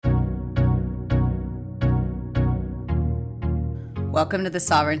Welcome to the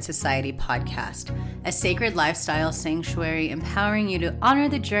Sovereign Society podcast, a sacred lifestyle sanctuary empowering you to honor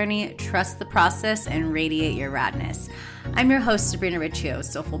the journey, trust the process, and radiate your radness. I'm your host, Sabrina Riccio,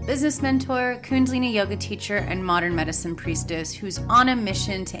 soulful business mentor, Kundalini yoga teacher, and modern medicine priestess who's on a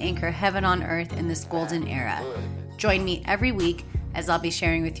mission to anchor heaven on earth in this golden era. Join me every week as I'll be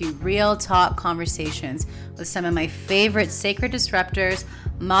sharing with you real talk conversations with some of my favorite sacred disruptors,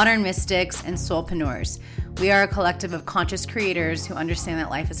 modern mystics, and soulpreneurs. We are a collective of conscious creators who understand that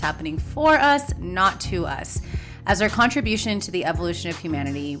life is happening for us, not to us. As our contribution to the evolution of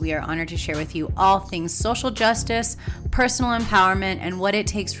humanity, we are honored to share with you all things social justice, personal empowerment, and what it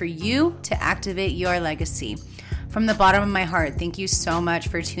takes for you to activate your legacy. From the bottom of my heart, thank you so much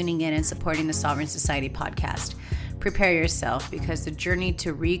for tuning in and supporting the Sovereign Society podcast. Prepare yourself because the journey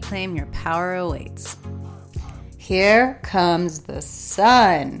to reclaim your power awaits. Here comes the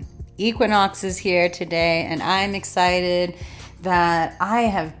sun. Equinox is here today, and I'm excited that I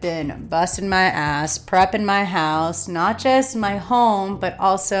have been busting my ass, prepping my house, not just my home, but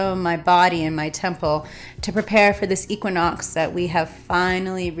also my body and my temple to prepare for this equinox that we have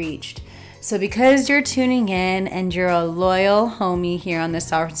finally reached. So because you're tuning in and you're a loyal homie here on the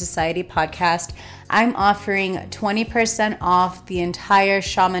Sovereign Society podcast, I'm offering 20% off the entire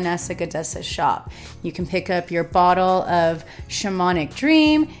Shamanessa Goddessa shop. You can pick up your bottle of Shamanic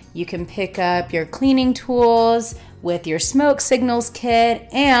Dream. You can pick up your cleaning tools with your smoke signals kit.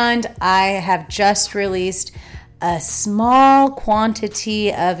 And I have just released a small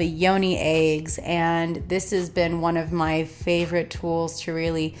quantity of yoni eggs. And this has been one of my favorite tools to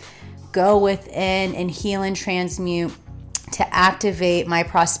really go within and heal and transmute, to activate my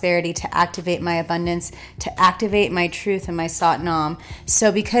prosperity, to activate my abundance, to activate my truth and my Satnam.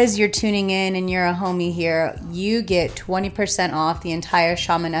 So because you're tuning in and you're a homie here, you get 20% off the entire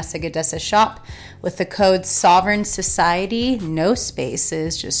Shamanessa Goddessa shop with the code Sovereign Society, no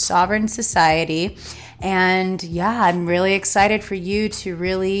spaces, just Sovereign Society. And yeah, I'm really excited for you to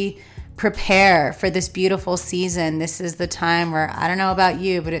really prepare for this beautiful season. This is the time where, I don't know about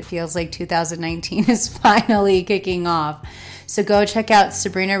you, but it feels like 2019 is finally kicking off. So go check out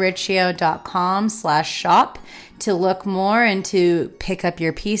sabrinariccio.com/shop to look more and to pick up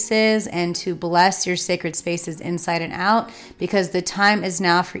your pieces and to bless your sacred spaces inside and out, because the time is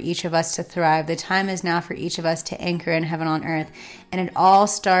now for each of us to thrive. The time is now for each of us to anchor in heaven on earth. And it all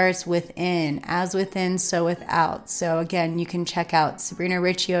starts within, as within, so without. So again, you can check out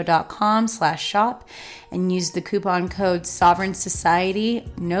sabrinariccio.com/shop and use the coupon code Sovereign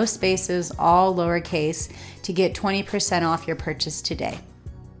Society, no spaces, all lowercase, to get 20% off your purchase today.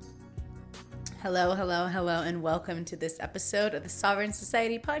 Hello, and welcome to this episode of the Sovereign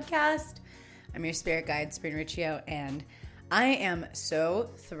Society podcast. I'm your spirit guide, Sabrina Riccio, and I am so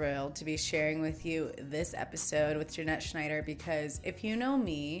thrilled to be sharing with you this episode with Jeanette Schneider, because if you know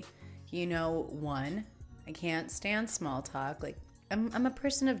me, you know, one, I can't stand small talk. Like, I'm a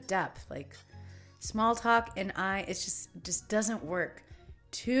person of depth. Like, small talk and it just doesn't work.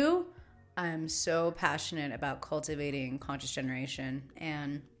 Two, I'm so passionate about cultivating conscious generation,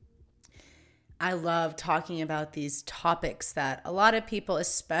 and I love talking about these topics that a lot of people,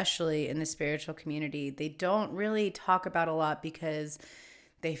 especially in the spiritual community, they don't really talk about a lot because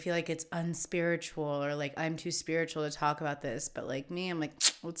they feel like it's unspiritual, or like I'm too spiritual to talk about this. But like me, I'm like,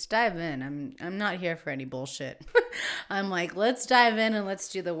 let's dive in. I'm not here for any bullshit. I'm like, let's dive in and let's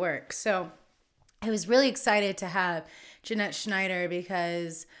do the work. So I was really excited to have Jeanette Schneider,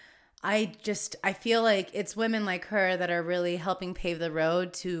 because I feel like it's women like her that are really helping pave the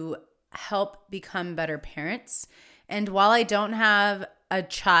road to help become better parents. And while I don't have a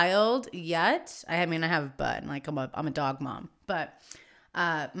child yet, I have a bud, like I'm a dog mom, but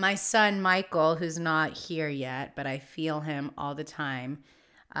my son Michael, who's not here yet, but I feel him all the time,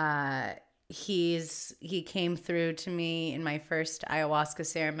 he came through to me in my first ayahuasca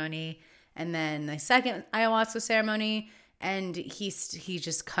ceremony, and then the second ayahuasca ceremony, and he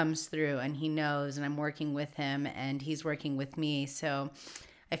just comes through, and he knows, and I'm working with him and he's working with me. So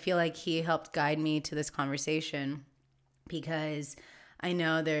I feel like he helped guide me to this conversation, because I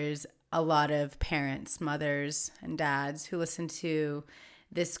know there's a lot of parents, mothers, and dads who listen to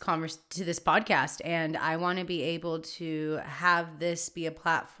this podcast, and I want to be able to have this be a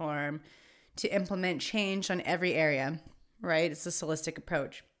platform to implement change on every area, right? It's a holistic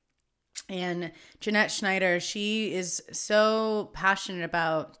approach. And Jeanette Schneider, she is so passionate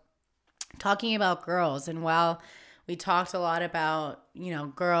about talking about girls, and while we talked a lot about,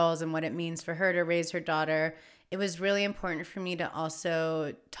 girls and what it means for her to raise her daughter, it was really important for me to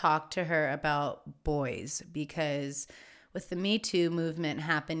also talk to her about boys, because with the Me Too movement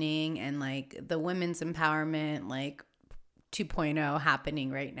happening and like the women's empowerment, like 2.0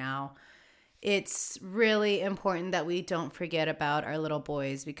 happening right now. It's really important that we don't forget about our little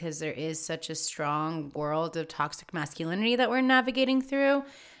boys, because there is such a strong world of toxic masculinity that we're navigating through.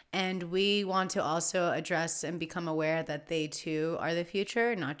 And we want to also address and become aware that they too are the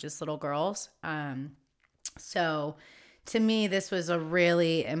future, not just little girls. So to me, this was a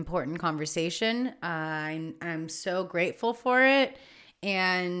really important conversation. I'm so grateful for it.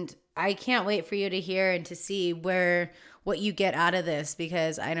 And I can't wait for you to hear and to see what you get out of this,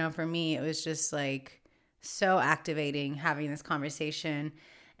 because I know for me, it was just like so activating having this conversation.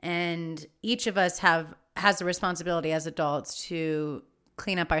 And each of us has a responsibility as adults to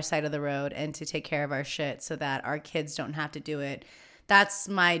clean up our side of the road and to take care of our shit so that our kids don't have to do it. That's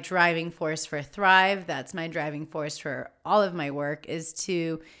my driving force for Thrive. That's my driving force for all of my work, is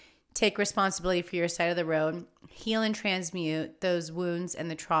to take responsibility for your side of the road, heal and transmute those wounds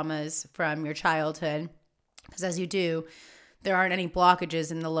and the traumas from your childhood. Because as you do, there aren't any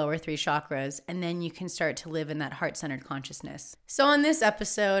blockages in the lower 3 chakras, and then you can start to live in that heart-centered consciousness. So on this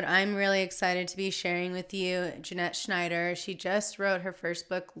episode, I'm really excited to be sharing with you Jeanette Schnieder. She just wrote her first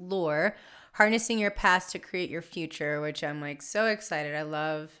book, Lore, Harnessing Your Past to Create Your Future, which I'm like so excited. I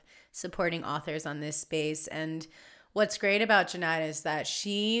love supporting authors on this space. And what's great about Jeanette is that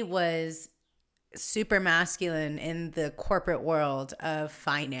she was super masculine in the corporate world of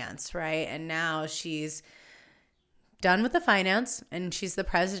finance, right? And now she's done with the finance, and she's the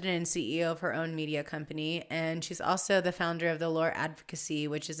president and CEO of her own media company. And she's also the founder of the Lore Advocacy,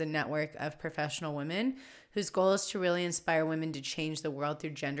 which is a network of professional women whose goal is to really inspire women to change the world through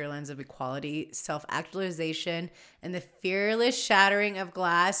gender lens of equality, self-actualization, and the fearless shattering of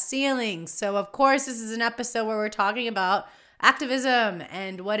glass ceilings. So of course, this is an episode where we're talking about activism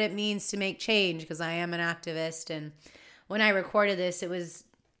and what it means to make change, because I am an activist. And when I recorded this, it was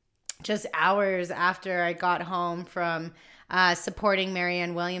just hours after I got home from supporting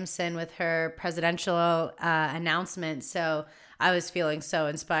Marianne Williamson with her presidential announcement. So I was feeling so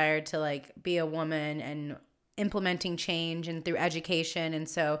inspired to like be a woman and implementing change and through education. And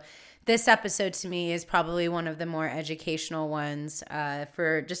so this episode to me is probably one of the more educational ones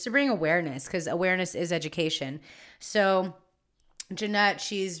for just to bring awareness, because awareness is education. So Jeanette,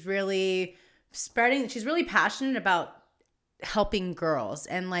 she's really passionate about helping girls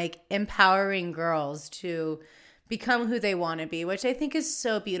and like empowering girls to become who they want to be, which I think is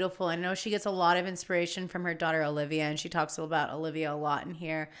so beautiful. I know she gets a lot of inspiration from her daughter Olivia, and she talks about Olivia a lot in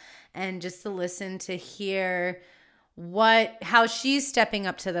here. And just to listen to hear how she's stepping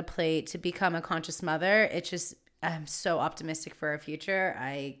up to the plate to become a conscious mother, I'm so optimistic for her future.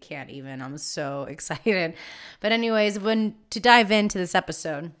 I'm so excited. But anyways, to dive into this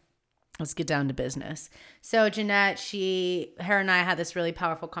episode, let's get down to business. So Jeanette, her and I had this really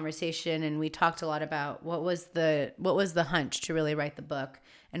powerful conversation, and we talked a lot about what was the hunch to really write the book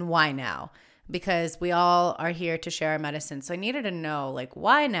and why now? Because we all are here to share our medicine. So I needed to know, like,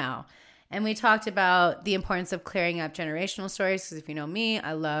 why now? And we talked about the importance of clearing up generational stories, because if you know me,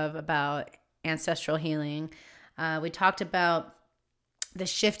 I love about ancestral healing. We talked about the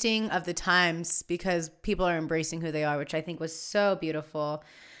shifting of the times because people are embracing who they are, which I think was so beautiful.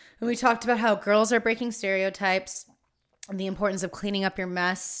 And we talked about how girls are breaking stereotypes, and the importance of cleaning up your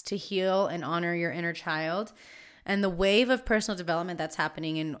mess to heal and honor your inner child, and the wave of personal development that's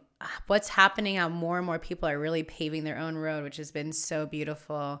happening, and what's happening, how more and more people are really paving their own road, which has been so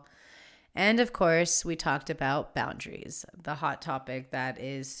beautiful. And of course, we talked about boundaries, the hot topic that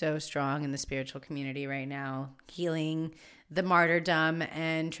is so strong in the spiritual community right now, healing the martyrdom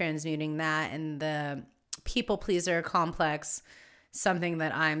and transmuting that, and the people pleaser complex, something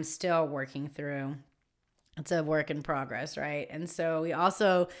that I'm still working through. It's a work in progress, right? And so we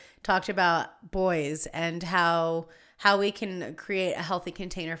also talked about boys and how we can create a healthy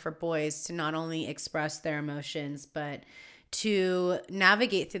container for boys to not only express their emotions, but to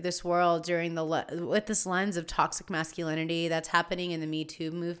navigate through this world with this lens of toxic masculinity that's happening in the Me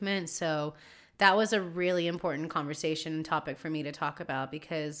Too movement. So that was a really important conversation and topic for me to talk about,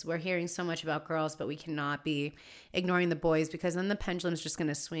 because we're hearing so much about girls, but we cannot be ignoring the boys, because then the pendulum's just going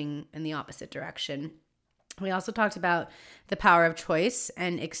to swing in the opposite direction. We also talked about the power of choice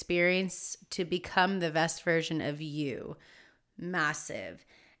and experience to become the best version of you. Massive.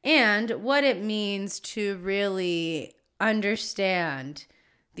 And what it means to really understand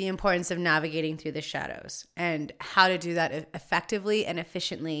the importance of navigating through the shadows and how to do that effectively and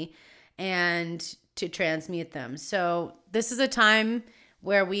efficiently, and to transmute them. So this is a time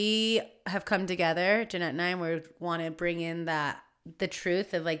where we have come together, Jeanette and I, and we want to bring in the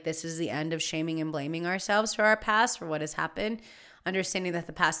truth of like, this is the end of shaming and blaming ourselves for our past, for what has happened, understanding that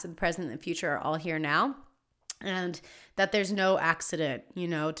the past, the present, and the future are all here now. and that there's no accident,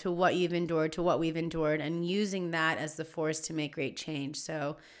 to what you've endured, to what we've endured, and using that as the force to make great change.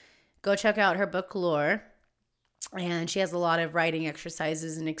 So go check out her book, Lore. And she has a lot of writing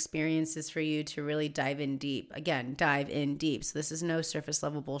exercises and experiences for you to really dive in deep. Again, dive in deep. So this is no surface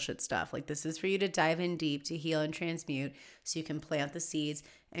level bullshit stuff. Like, this is for you to dive in deep, to heal and transmute, so you can plant the seeds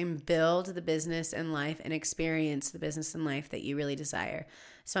and build the business and life and experience the business and life that you really desire.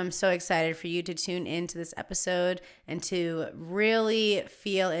 So I'm so excited for you to tune into this episode and to really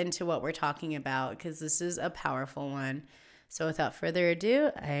feel into what we're talking about, because this is a powerful one. So without further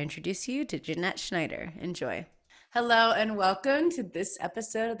ado, I introduce you to Jeanette Schneider. Enjoy. Hello and welcome to this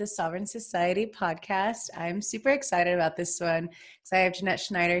episode of the Sovereign Society podcast. I'm super excited about this one because I have Jeanette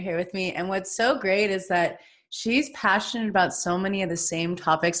Schneider here with me. And what's so great is that she's passionate about so many of the same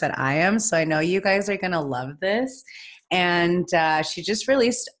topics that I am. So I know you guys are going to love this. And she just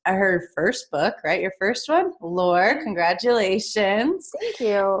released her first book, right? Your first one, Lore. Congratulations. Thank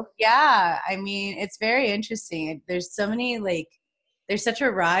you. Yeah. I mean, it's very interesting. There's so many there's such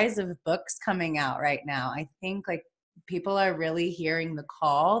a rise of books coming out right now. I think people are really hearing the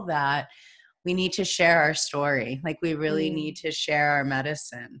call that we need to share our story. We really need to share our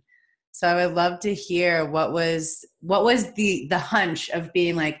medicine. So I would love to hear what was the hunch of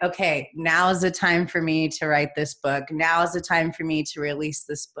being okay, now is the time for me to write this book. Now is the time for me to release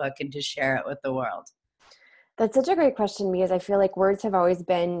this book and to share it with the world. That's such a great question, because I feel like words have always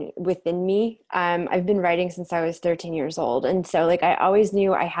been within me. I've been writing since I was 13 years old. And so I always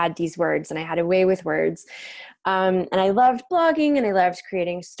knew I had these words and I had a way with words. And I loved blogging and I loved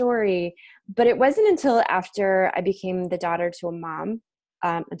creating story. But it wasn't until after I became the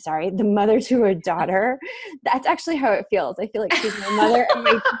mother to a daughter. That's actually how it feels. I feel like she's my mother and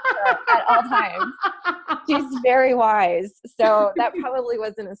my teacher at all times. She's very wise. So that probably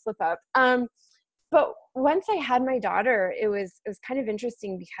wasn't a slip up. But once I had my daughter, it was kind of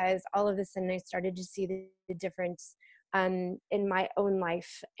interesting, because all of a sudden I started to see the difference in my own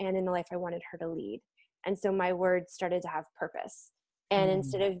life and in the life I wanted her to lead. And so my words started to have purpose. And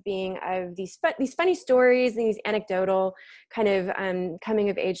instead of being these funny stories and these anecdotal kind of coming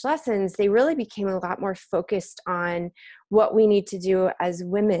of age lessons, they really became a lot more focused on what we need to do as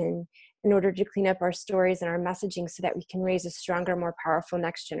women in order to clean up our stories and our messaging so that we can raise a stronger, more powerful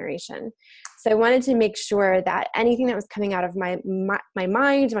next generation. So I wanted to make sure that anything that was coming out of my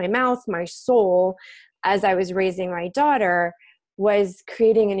mind, my mouth, my soul, as I was raising my daughter, was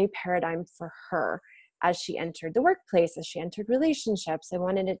creating a new paradigm for her as she entered the workplace, as she entered relationships. I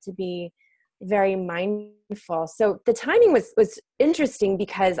wanted it to be very mindful. So the timing was interesting,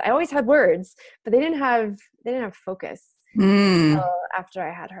 because I always had words, but they didn't have focus until after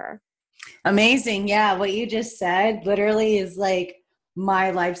I had her. Amazing. Yeah. What you just said literally is my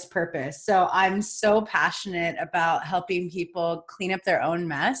life's purpose. So I'm so passionate about helping people clean up their own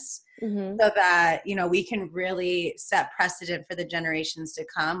mess so that, we can really set precedent for the generations to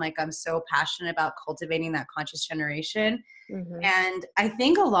come. I'm so passionate about cultivating that conscious generation. And I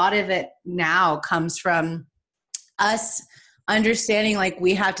think a lot of it now comes from us understanding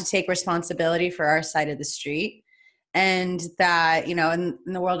we have to take responsibility for our side of the street. And that, in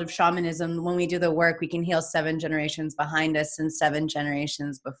the world of shamanism, when we do the work, we can heal 7 generations behind us and 7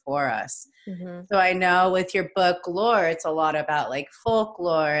 generations before us. So I know with your book, Lore, it's a lot about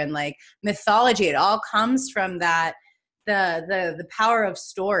folklore and mythology. It all comes from that, the power of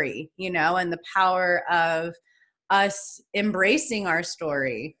story, and the power of us embracing our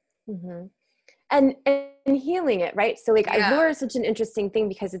story. And healing it, right? So Lore is such an interesting thing,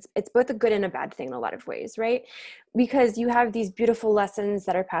 because it's both a good and a bad thing in a lot of ways, right? Because you have these beautiful lessons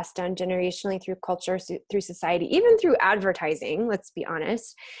that are passed down generationally through culture, through society, even through advertising, let's be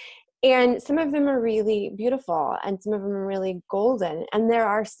honest. And some of them are really beautiful and some of them are really golden. And there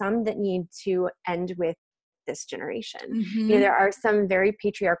are some that need to end with this generation. There are some very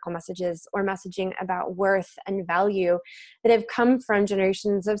patriarchal messages or messaging about worth and value that have come from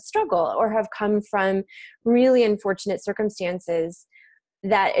generations of struggle or have come from really unfortunate circumstances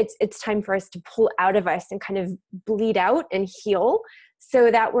that it's time for us to pull out of us and kind of bleed out and heal,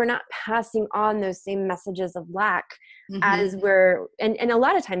 so that we're not passing on those same messages of lack as we're, and a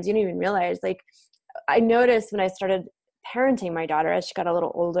lot of times you don't even realize, I noticed when I started parenting my daughter as she got a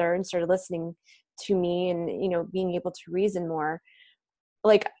little older and started listening to me and, being able to reason more,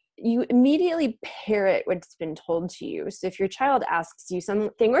 you immediately parrot what's been told to you. So if your child asks you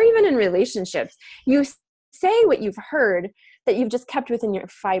something, or even in relationships, you say what you've heard that you've just kept within your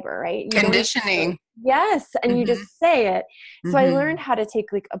fiber, right? Conditioning. Yes. And you just say it. So I learned how to take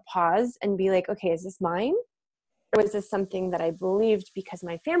a pause and be okay, is this mine? Or was this something that I believed because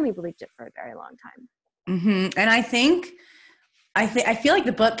my family believed it for a very long time? And I feel like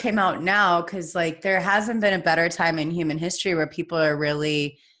the book came out now because like there hasn't been a better time in human history where people are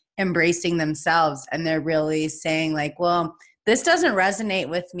really embracing themselves and they're really saying like, well, this doesn't resonate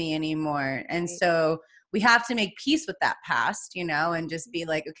with me anymore. And so we have to make peace with that past, you know, and just be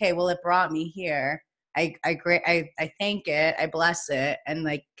like, okay, well, it brought me here. I thank it. I bless it and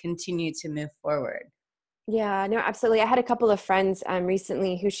like continue to move forward. Yeah, no, absolutely. I had a couple of friends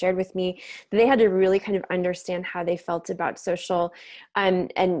recently who shared with me that they had to really kind of understand how they felt about social,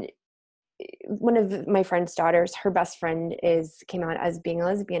 and one of my friend's daughters, her best friend came out as being a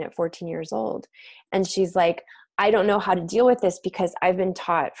lesbian at 14 years old. And she's like, I don't know how to deal with this because I've been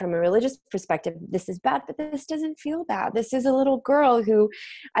taught from a religious perspective, this is bad, but this doesn't feel bad. This is a little girl who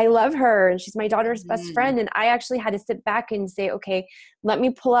I love her and she's my daughter's best friend. And I actually had to sit back and say, okay, let me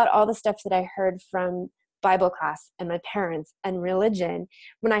pull out all the stuff that I heard from Bible class and my parents and religion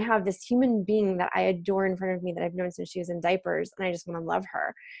when I have this human being that I adore in front of me that I've known since she was in diapers and I just want to love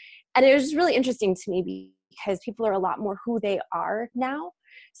her. And it was just really interesting to me because people are a lot more who they are now.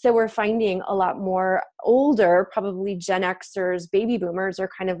 So we're finding a lot more older, probably Gen Xers, baby boomers are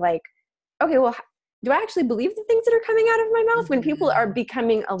kind of like, okay, well, do I actually believe the things that are coming out of my mouth? When people are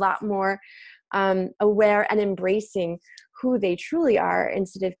becoming a lot more aware and embracing who they truly are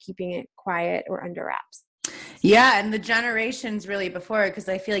instead of keeping it quiet or under wraps. Yeah. And the generations really before, because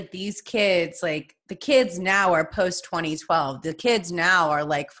I feel like these kids, like the kids now are post 2012. The kids now are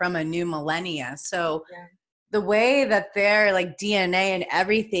like from a new millennia. So the way that their like DNA and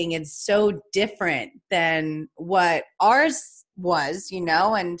everything is so different than what ours was, you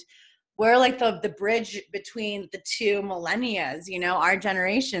know, and we're like the bridge between the two millennias, you know, our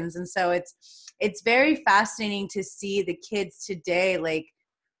generations. And so it's very fascinating to see the kids today, like,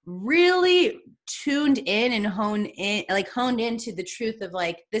 really tuned in and honed into the truth of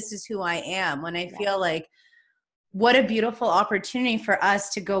like, this is who I am. When I feel like what a beautiful opportunity for us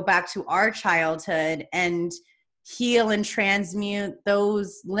to go back to our childhood and heal and transmute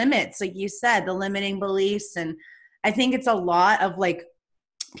those limits. Like you said, the limiting beliefs. And I think it's a lot of like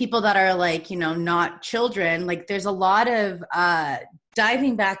people that are like, you know, not children, like there's a lot of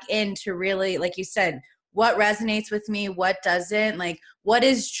diving back into really, like you said, what resonates with me, what doesn't, like what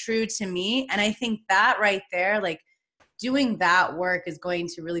is true to me. And I think that right there, like doing that work is going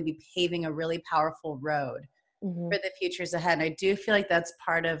to really be paving a really powerful road for the futures ahead. And I do feel like that's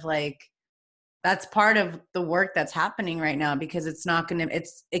part of the work that's happening right now, because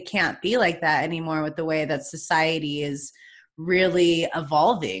it can't be like that anymore with the way that society is really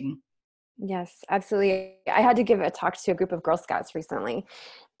evolving. Yes, absolutely. I had to give a talk to a group of Girl Scouts recently.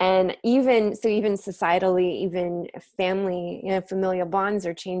 And even societally, even family, you know, familial bonds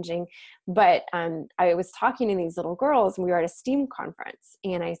are changing. But I was talking to these little girls and we were at a STEAM conference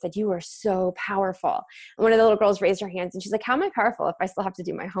and I said, you are so powerful. And one of the little girls raised her hands and she's like, how am I powerful if I still have to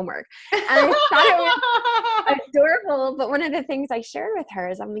do my homework? And I thought it was adorable. But one of the things I shared with her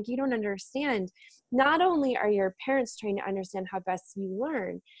is I'm like, you don't understand. Not only are your parents trying to understand how best you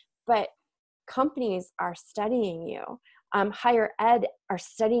learn, but companies are studying you. Higher ed are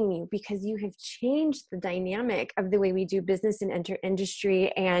studying you because you have changed the dynamic of the way we do business and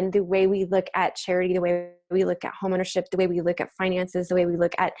industry and the way we look at charity, the way we look at homeownership, the way we look at finances, the way we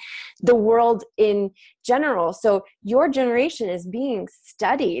look at the world in general. So your generation is being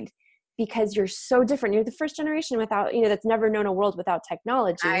studied because you're so different. You're the first generation without, you know, that's never known a world without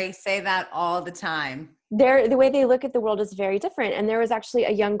technology. I say that all the time. The way they look at the world is very different. And there was actually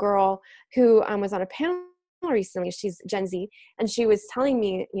a young girl who was on a panel recently. She's Gen Z. And she was telling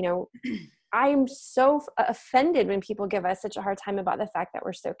me, you know, I'm so offended when people give us such a hard time about the fact that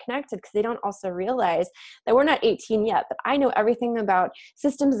we're so connected, because they don't also realize that we're not 18 yet, but I know everything about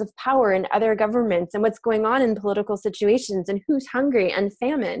systems of power and other governments and what's going on in political situations and who's hungry and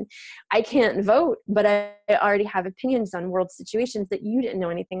famine. I can't vote, but I already have opinions on world situations that you didn't know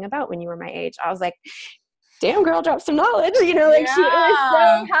anything about when you were my age. I was like, damn girl, drop some knowledge, you know, like it was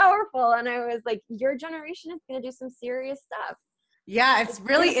so powerful. And I was like, your generation is going to do some serious stuff. Yeah, it's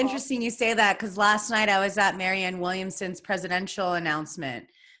really beautiful. Interesting you say that, because last night I was at Marianne Williamson's presidential announcement.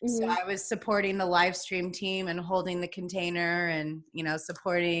 So I was supporting the live stream team and holding the container and, you know,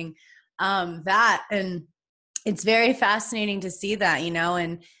 supporting that. And it's very fascinating to see that, you know,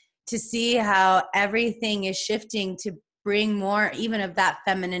 and to see how everything is shifting to bring more even of that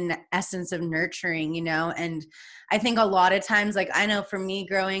feminine essence of nurturing, you know. And I think a lot of times, like I know for me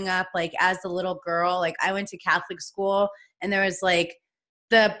growing up, like as a little girl, like I went to Catholic school and there was like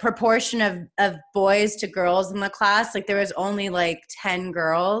the proportion of boys to girls in the class, like there was only like 10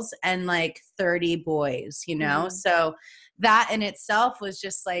 girls and like 30 boys, you know? So that in itself was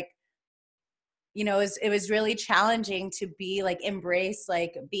just like you know, it was really challenging to be like, embrace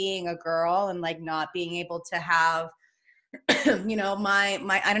like being a girl and like not being able to have, you know, my,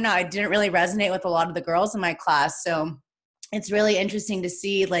 I don't know, I didn't really resonate with a lot of the girls in my class. So it's really interesting to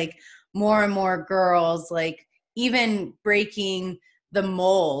see like more and more girls, like even breaking the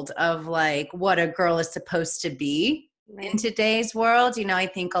mold of like what a girl is supposed to be in today's world. You know, I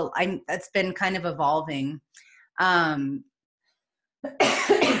think that's been kind of evolving. I'm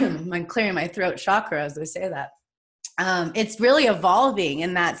clearing my throat chakra as I say that. It's really evolving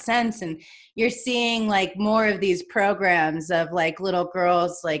in that sense. And you're seeing like more of these programs of like little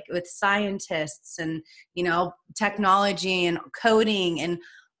girls, like with scientists and, you know, technology and coding and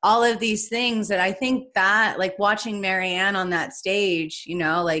all of these things. And I think that like watching Marianne on that stage, you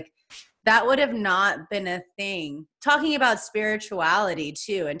know, like that would have not been a thing. Talking about spirituality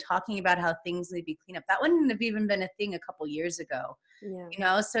too, and talking about how things need to be cleaned up, that wouldn't have even been a thing a couple years ago. Yeah. You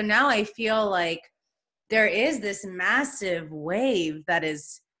know, so now I feel like there is this massive wave that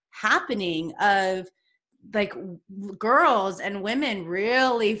is happening of like girls and women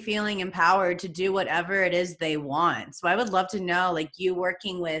really feeling empowered to do whatever it is they want. So I would love to know, like, you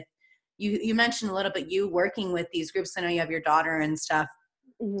working with, you mentioned a little bit, you working with these groups. I know you have your daughter and stuff.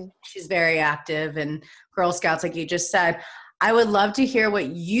 Mm-hmm. She's very active and Girl Scouts, like you just said. I would love to hear what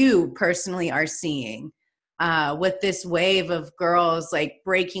you personally are seeing with this wave of girls like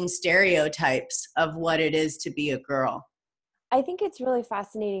breaking stereotypes of what it is to be a girl. I think it's really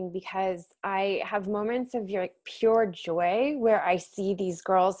fascinating because I have moments of like pure joy where I see these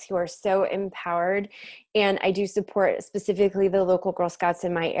girls who are so empowered, and I do support specifically the local Girl Scouts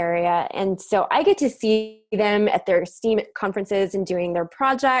in my area. And so I get to see them at their STEAM conferences and doing their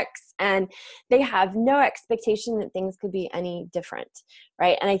projects, and they have no expectation that things could be any different,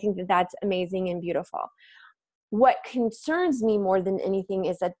 right? And I think that that's amazing and beautiful. What concerns me more than anything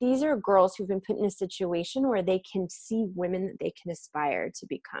is that these are girls who've been put in a situation where they can see women that they can aspire to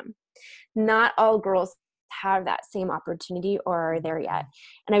become. Not all girls have that same opportunity or are there yet.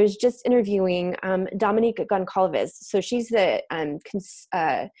 And I was just interviewing Dominique Goncalves. So she's the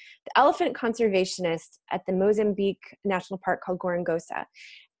elephant conservationist at the Mozambique National Park called Gorongosa.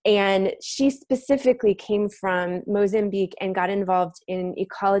 And she specifically came from Mozambique and got involved in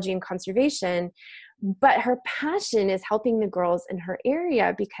ecology and conservation. But her passion is helping the girls in her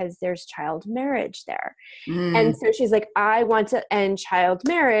area because there's child marriage there. And so she's like, I want to end child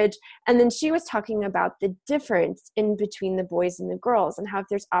marriage. And then she was talking about the difference in between the boys and the girls, and how if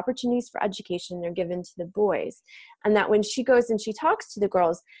there's opportunities for education, they're given to the boys. And that when she goes and she talks to the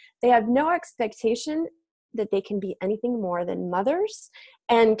girls, they have no expectation that they can be anything more than mothers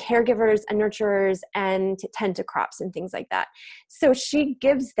and caregivers and nurturers and tend to crops and things like that. So she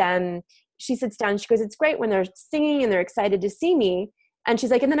gives them, she sits down, she goes, it's great when they're singing and they're excited to see me. And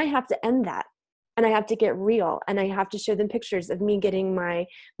she's like, and then I have to end that. And I have to get real. And I have to show them pictures of me getting my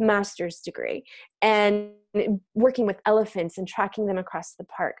master's degree and working with elephants and tracking them across the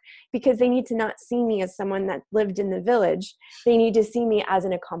park, because they need to not see me as someone that lived in the village. They need to see me as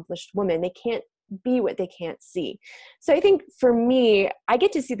an accomplished woman. They can't be what they can't see. So I think for me, I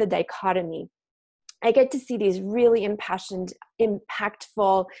get to see the dichotomy. I get to see these really impassioned,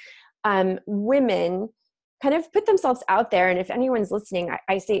 impactful women kind of put themselves out there. And if anyone's listening,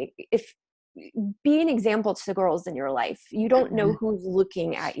 I say, be an example to the girls in your life. You don't know who's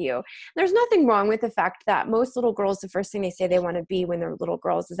looking at you. There's nothing wrong with the fact that most little girls, the first thing they say they want to be when they're little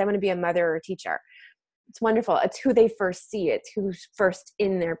girls is I want to be a mother or a teacher. It's wonderful. It's who they first see. It's who's first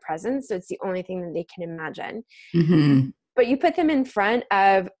in their presence. So it's the only thing that they can imagine. Mm-hmm. But you put them in front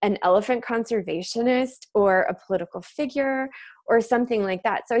of an elephant conservationist or a political figure or something like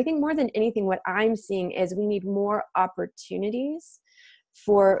that. So I think more than anything, what I'm seeing is we need more opportunities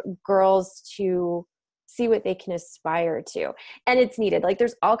for girls to see what they can aspire to. And it's needed. Like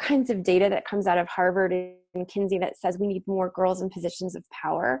there's all kinds of data that comes out of Harvard and Kinsey that says we need more girls in positions of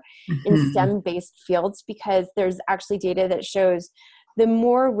power in STEM-based fields, because there's actually data that shows the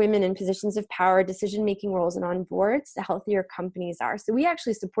more women in positions of power, decision-making roles, and on boards, the healthier companies are. So we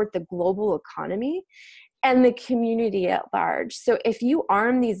actually support the global economy and the community at large. So if you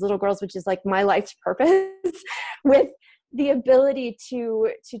arm these little girls, which is like my life's purpose, with the ability to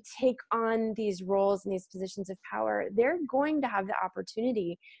take on these roles and these positions of power, they're going to have the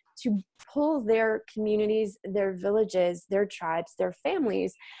opportunity to pull their communities, their villages, their tribes, their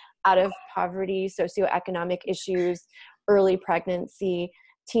families out of poverty, socioeconomic issues, early pregnancy,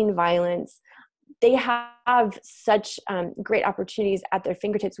 teen violence. They have such great opportunities at their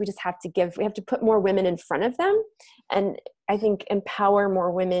fingertips. We just have to put more women in front of them. And I think empower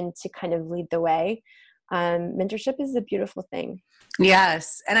more women to kind of lead the way. Mentorship is a beautiful thing.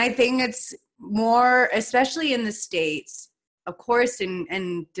 Yes. And I think it's more, especially in the States, of course,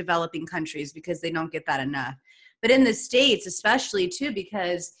 in developing countries, because they don't get that enough. But in the States, especially too,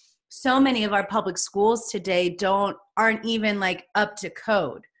 because so many of our public schools today aren't even like up to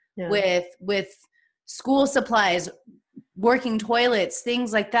code with school supplies, working toilets,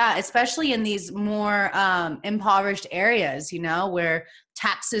 things like that, especially in these more impoverished areas, where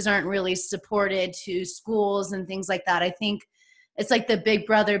taxes aren't really supported to schools and things like that. I think it's like the big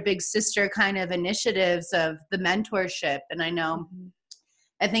brother, big sister kind of initiatives of the mentorship. And I know,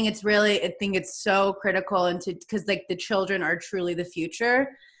 I think it's so critical because like the children are truly the future.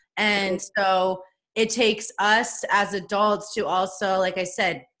 And so it takes us as adults to also, like I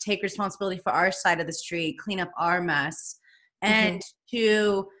said, take responsibility for our side of the street, clean up our mess. And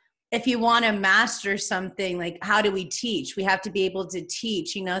if you want to master something, like how do we teach? We have to be able to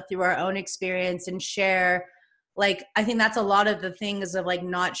teach, through our own experience and share. Like, I think that's a lot of the things of like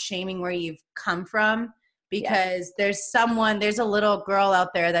not shaming where you've come from, because there's a little girl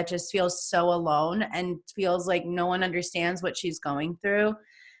out there that just feels so alone and feels like no one understands what she's going through.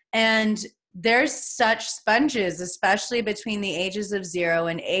 And there's such sponges, especially between the ages of 0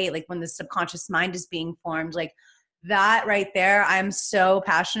 and 8, like when the subconscious mind is being formed, like that right there, I'm so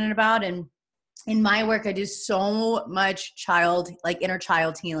passionate about. And in my work, I do so much inner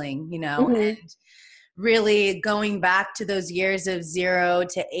child healing, and really going back to those years of 0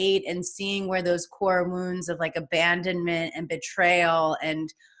 to 8 and seeing where those core wounds of like abandonment and betrayal,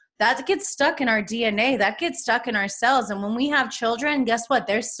 and that gets stuck in our DNA, that gets stuck in our cells. And when we have children, guess what?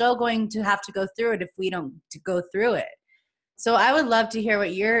 They're still going to have to go through it if we don't go through it. So I would love to hear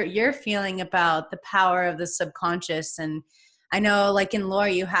what you're feeling about the power of the subconscious. And I know, like in Lore,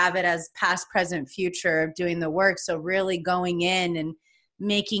 you have it as past, present, future of doing the work. So really going in and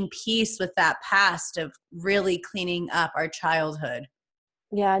making peace with that past of really cleaning up our childhood.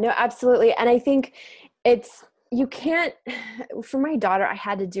 Yeah, no, absolutely. And I think you can't, for my daughter, I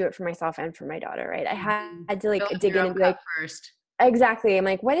had to do it for myself and for my daughter, right? I had to like dig in and be like, first. Exactly. I'm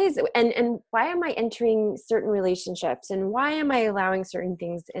like, what is, and why am I entering certain relationships, and why am I allowing certain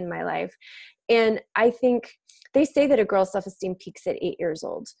things in my life? And I think they say that a girl's self-esteem peaks at 8 years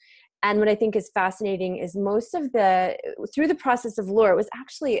old. And what I think is fascinating is through the process of Lore, it was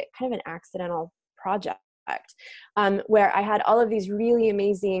actually kind of an accidental project, where I had all of these really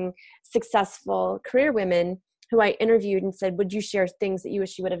amazing, successful career women who I interviewed and said, would you share things that you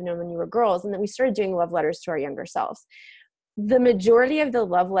wish you would have known when you were girls? And then we started doing love letters to our younger selves. The majority of the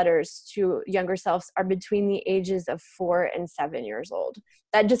love letters to younger selves are between the ages of 4 and 7 years old.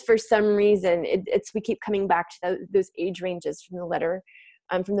 That just for some reason, we keep coming back to those age ranges from the letter,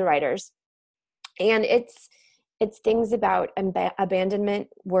 from the writers. And it's things about abandonment,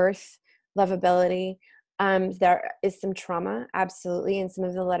 worth, lovability. There is some trauma, absolutely, in some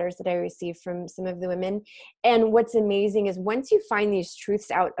of the letters that I received from some of the women. And what's amazing is once you find these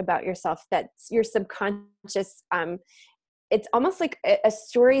truths out about yourself, that your subconscious, it's almost like a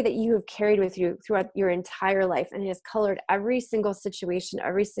story that you have carried with you throughout your entire life, and it has colored every single situation,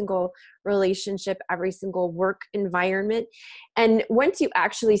 every single relationship, every single work environment. And once you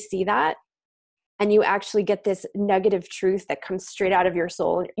actually see that, and you actually get this nugget of truth that comes straight out of your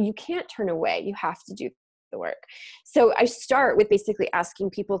soul, you can't turn away. You have to do the work. So I start with basically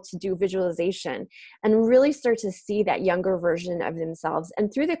asking people to do visualization and really start to see that younger version of themselves.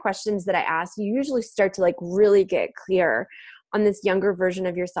 And through the questions that I ask, you usually start to like really get clear on this younger version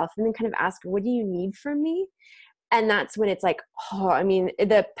of yourself, and then kind of ask, what do you need from me? And that's when it's like,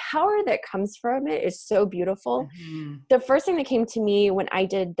 the power that comes from it is so beautiful. Mm-hmm. The first thing that came to me when I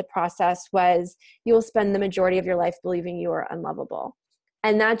did the process was, you will spend the majority of your life believing you are unlovable.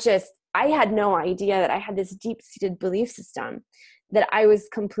 And I had no idea that I had this deep-seated belief system that I was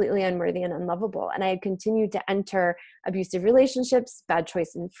completely unworthy and unlovable. And I had continued to enter abusive relationships, bad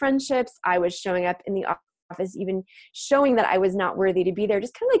choice in friendships. I was showing up in the office, even showing that I was not worthy to be there,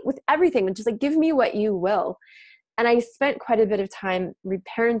 just kind of like with everything, just like, give me what you will. And I spent quite a bit of time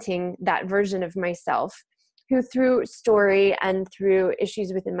reparenting that version of myself, who through story and through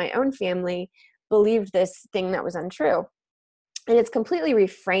issues within my own family believed this thing that was untrue. And it's completely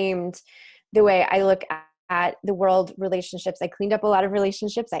reframed the way I look at the world, relationships. I cleaned up a lot of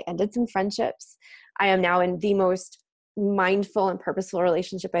relationships. I ended some friendships. I am now in the most mindful and purposeful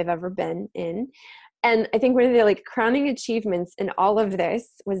relationship I've ever been in. And I think one of the crowning achievements in all of this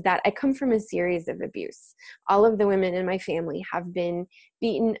was that I come from a series of abuse. All of the women in my family have been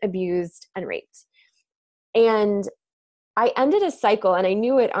beaten, abused, and raped. And I ended a cycle, and I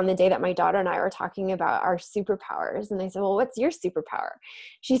knew it on the day that my daughter and I were talking about our superpowers. And I said, well, what's your superpower?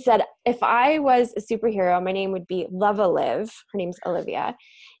 She said, if I was a superhero, my name would be Love-A-Live. Her name's Olivia.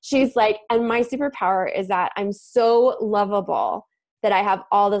 She's like, and my superpower is that I'm so lovable that I have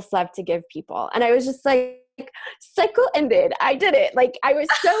all this love to give people. And I was just like, cycle ended. I did it. Like, I was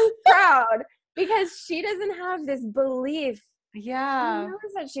so proud because she doesn't have this belief. Yeah. She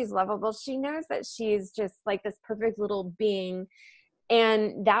knows that she's lovable. She knows that she's just like this perfect little being.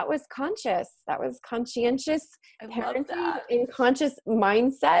 And that was conscious. That was conscientious parenting and conscious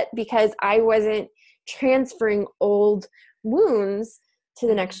mindset, because I wasn't transferring old wounds to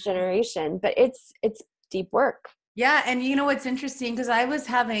the next generation. But it's deep work. Yeah. And you know, what's interesting, because it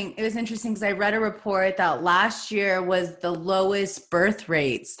was interesting because I read a report that last year was the lowest birth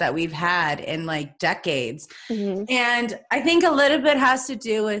rates that we've had in like decades. Mm-hmm. And I think a little bit has to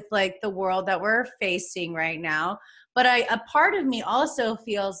do with like the world that we're facing right now. But a part of me also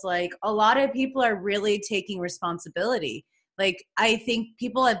feels like a lot of people are really taking responsibility. Like, I think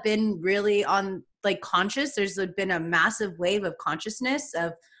people have been really on like conscious. There's been a massive wave of consciousness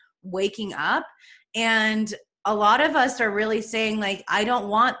of waking up. And a lot of us are really saying like, I don't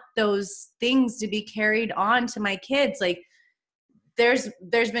want those things to be carried on to my kids. Like there's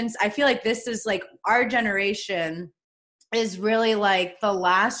been, I feel like this is like our generation is really like the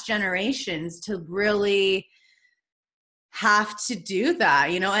last generations to really have to do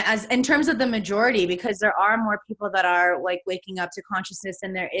that, you know, as in terms of the majority, because there are more people that are like waking up to consciousness,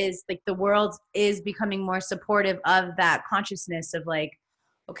 and there is like the world is becoming more supportive of that consciousness of like,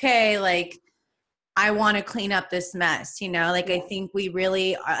 okay, like I want to clean up this mess, you know, like, I think we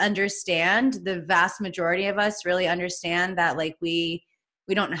really understand, the vast majority of us really understand that like we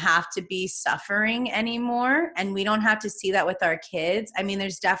don't have to be suffering anymore, and we don't have to see that with our kids. I mean,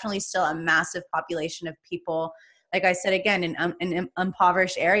 there's definitely still a massive population of people, like I said, again, in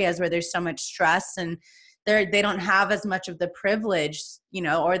impoverished areas where there's so much stress, and they don't have as much of the privilege, you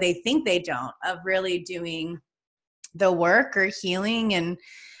know, or they think they don't, of really doing the work or healing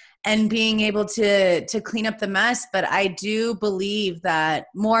and being able to clean up the mess. But I do believe that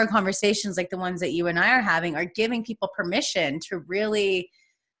more conversations like the ones that you and I are having are giving people permission to really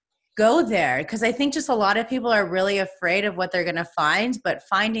go there. Because I think just a lot of people are really afraid of what they're going to find, but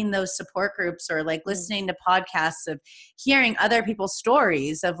finding those support groups or like listening to podcasts of hearing other people's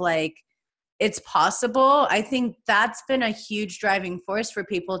stories of like, it's possible. I think that's been a huge driving force for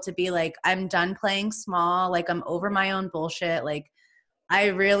people to be like, I'm done playing small. Like, I'm over my own bullshit. Like, I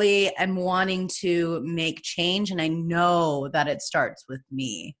really am wanting to make change, and I know that it starts with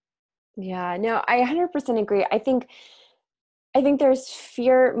me. Yeah, no, I 100% agree. I think there's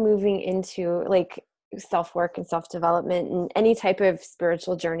fear moving into like self-work and self-development and any type of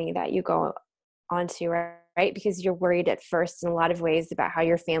spiritual journey that you go onto, right? Because you're worried at first in a lot of ways about how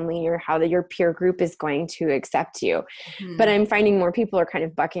your family or how your peer group is going to accept you. Mm-hmm. But I'm finding more people are kind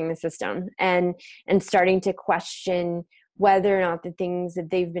of bucking the system and starting to question whether or not the things that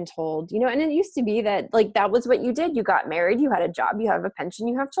they've been told, you know, and it used to be that like, that was what you did. You got married, you had a job, you have a pension,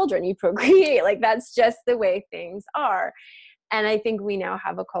 you have children, you procreate. Like, that's just the way things are. And I think we now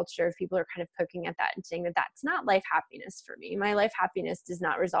have a culture of people are kind of poking at that and saying that that's not life happiness for me. My life happiness does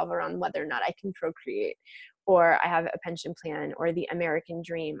not resolve around whether or not I can procreate, or I have a pension plan, or the American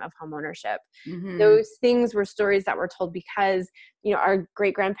dream of home ownership. Mm-hmm. Those things were stories that were told because, you know, our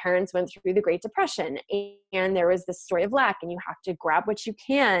great-grandparents went through the Great Depression, and there was this story of lack, and you have to grab what you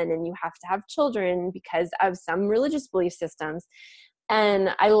can, and you have to have children because of some religious belief systems. And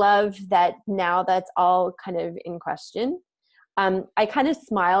I love that now that's all kind of in question. I kind of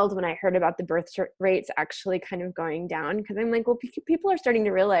smiled when I heard about the birth rates actually kind of going down, because I'm like, well, people are starting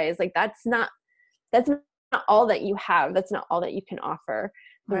to realize like that's not all that you have. That's not all that you can offer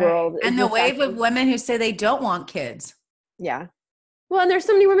the world. And the wave of women who say they don't want kids. Yeah. Well, and there's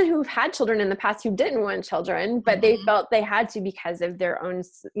so many women who've had children in the past who didn't want children, but they felt they had to because of their own,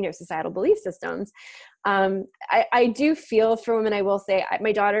 you know, societal belief systems. I do feel for women. I will say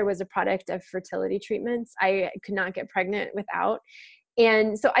my daughter was a product of fertility treatments. I could not get pregnant without.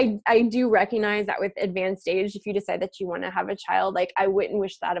 And so I do recognize that with advanced age, if you decide that you want to have a child, like I wouldn't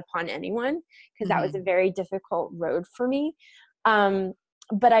wish that upon anyone, because that was a very difficult road for me.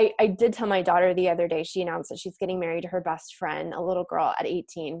 But I did tell my daughter the other day, she announced that she's getting married to her best friend, a little girl at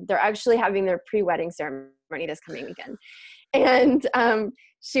 18. They're actually having their pre-wedding ceremony this coming weekend. And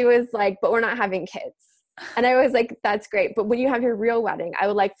she was like, but we're not having kids. And I was like, that's great. But when you have your real wedding, I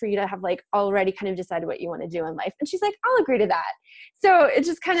would like for you to have like already kind of decided what you want to do in life. And she's like, I'll agree to that. So it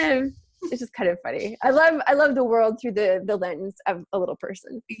just kind of, it's just kind of funny. I love the world through the lens of a little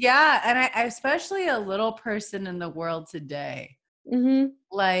person. Yeah. And I especially a little person in the world today. Mm-hmm.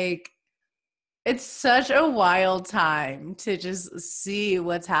 Like, it's such a wild time to just see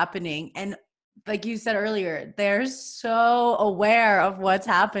what's happening. And like you said earlier, they're so aware of what's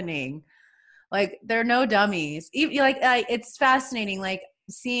happening. Like, they're no dummies. Even, like, it's fascinating, like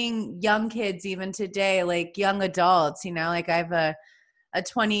seeing young kids even today, like young adults, you know, like I have a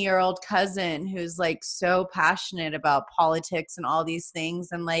 20-year-old cousin who's like so passionate about politics and all these things.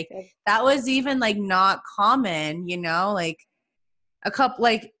 And like, that was even like not common, you know, like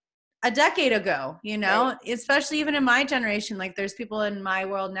a decade ago, you know, right. Especially even in my generation, like there's people in my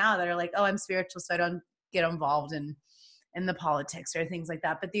world now that are like, oh, I'm spiritual, so I don't get involved in the politics or things like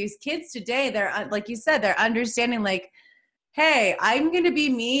that. But these kids today, they're, like you said, they're understanding like, hey, I'm going to be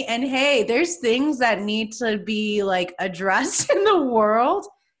me. And hey, there's things that need to be like addressed in the world.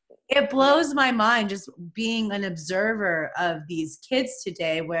 It blows my mind just being an observer of these kids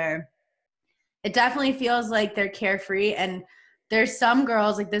today, where it definitely feels like they're carefree. And there's some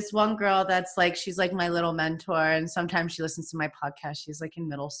girls, like this one girl that's like, she's like my little mentor. And sometimes she listens to my podcast. She's like in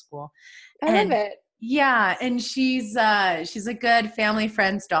middle school. I love it. Yeah. And she's a good family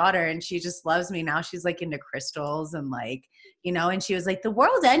friend's daughter. And she just loves me now. She's like into crystals and like, you know, and she was like, the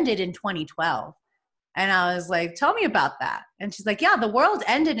world ended in 2012. And I was like, tell me about that. And she's like, yeah, the world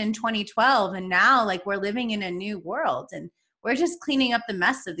ended in 2012. And now like we're living in a new world. And we're just cleaning up the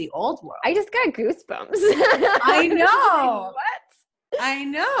mess of the old world. I just got goosebumps. I know. What? I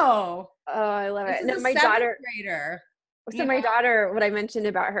know. Oh, I love it. No, my daughter. Grader, so my daughter, what I mentioned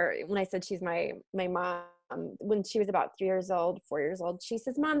about her, when I said she's my mom, when she was about 4 years old, she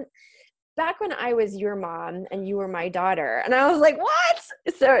says, Mom, back when I was your mom and you were my daughter. And I was like, what?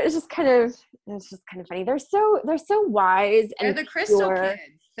 So it's just kind of funny. They're so wise. They're the crystal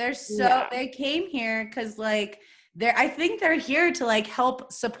kids. They're they came here because like, I think they're here to like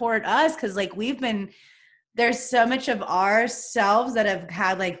help support us. Cause like there's so much of ourselves that have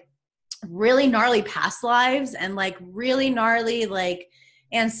had like really gnarly past lives and like really gnarly, like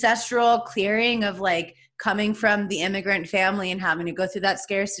ancestral clearing of like coming from the immigrant family and having to go through that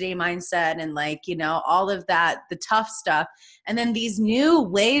scarcity mindset and like, you know, all of that, the tough stuff. And then these new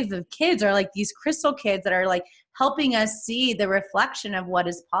wave of kids are like these crystal kids that are like helping us see the reflection of what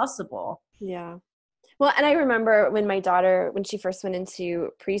is possible. Yeah. Well, and I remember when my daughter, when she first went into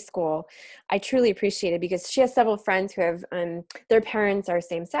preschool, I truly appreciated because she has several friends who have, their parents are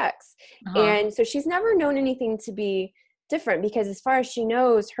same sex. Uh-huh. And so she's never known anything to be different because as far as she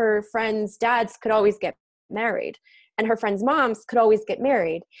knows, her friends' dads could always get married and her friends' moms could always get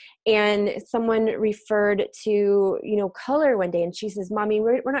married. And someone referred to, you know, color one day and she says, Mommy,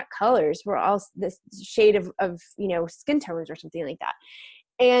 we're not colors. We're all this shade of, you know, skin tones or something like that.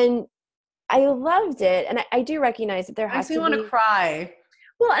 And I loved it. And I do recognize that there has to be. Makes me want to cry.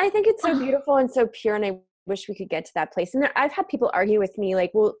 Well, I think it's so beautiful and so pure. And I wish we could get to that place. And I've had people argue with me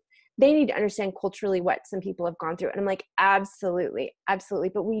like, well, they need to understand culturally what some people have gone through. And I'm like, absolutely, absolutely.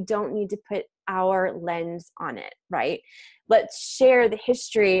 But we don't need to put our lens on it, right? Let's share the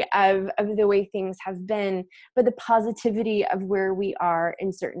history of the way things have been, but the positivity of where we are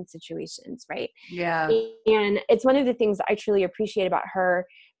in certain situations, right? Yeah. And it's one of the things I truly appreciate about her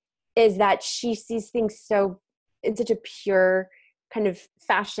is that she sees things in such a pure kind of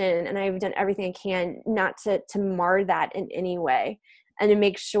fashion. And I've done everything I can not to mar that in any way. And to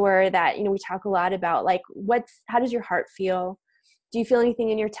make sure that, you know, we talk a lot about like, how does your heart feel? Do you feel anything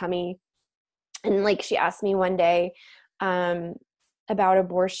in your tummy? And like, she asked me one day about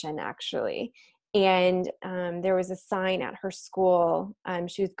abortion actually. And there was a sign at her school.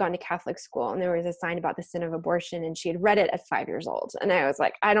 She was gone to Catholic school and there was a sign about the sin of abortion and she had read it at 5 years old. And I was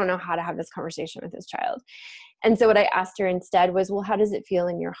like, I don't know how to have this conversation with this child. And so what I asked her instead was, well, how does it feel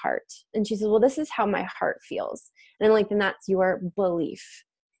in your heart? And she said, well, this is how my heart feels. And I'm like, then that's your belief.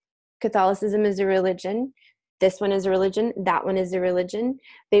 Catholicism is a religion. This one is a religion. That one is a religion.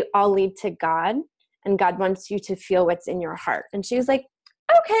 They all lead to God. And God wants you to feel what's in your heart. And she was like,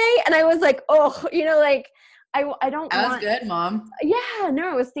 okay. And I was like, oh, you know, like, I don't that was good, Mom. Yeah,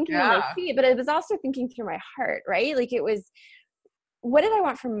 no, I was thinking on my feet, but I was also thinking through my heart, right? Like it was, what did I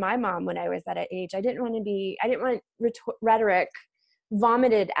want from my mom when I was that age? I didn't want rhetoric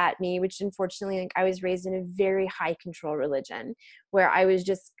vomited at me, which unfortunately, like I was raised in a very high control religion where I was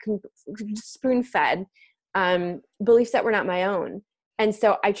just spoon fed beliefs that were not my own. And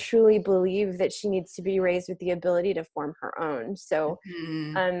so I truly believe that she needs to be raised with the ability to form her own. So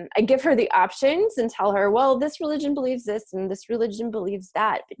I give her the options and tell her, well, this religion believes this and this religion believes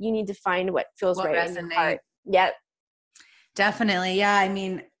that, but you need to find what feels right in your heart. Yep. Definitely. Yeah. I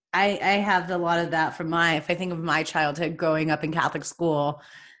mean, I have a lot of that from if I think of my childhood growing up in Catholic school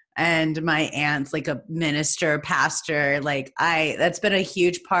and my aunt's like a minister, pastor, like that's been a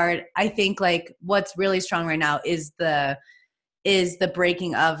huge part. I think like what's really strong right now is the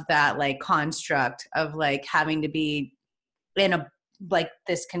breaking of that like construct of like having to be in a like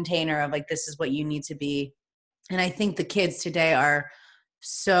this container of like this is what you need to be. And I think the kids today are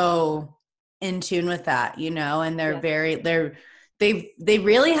so in tune with that, you know, and they're they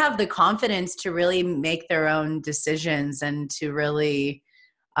really have the confidence to really make their own decisions and to really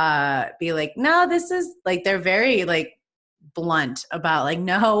be like, no, this is like, they're very like blunt about like,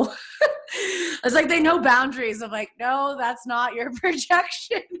 no, it's like they know boundaries of like, no, that's not your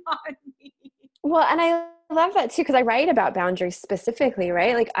projection on me. Well, and I love that too, because I write about boundaries specifically,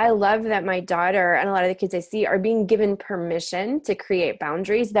 right? Like I love that my daughter and a lot of the kids I see are being given permission to create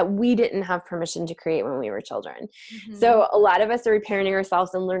boundaries that we didn't have permission to create when we were children. Mm-hmm. So a lot of us are reparenting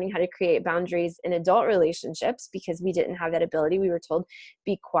ourselves and learning how to create boundaries in adult relationships because we didn't have that ability. We were told,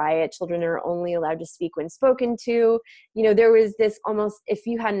 be quiet. Children are only allowed to speak when spoken to. You know, there was this almost, if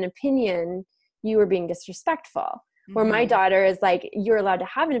you had an opinion, you were being disrespectful. Where my daughter is like, you're allowed to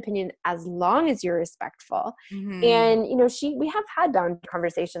have an opinion as long as you're respectful. Mm-hmm. And, you know, we have had boundary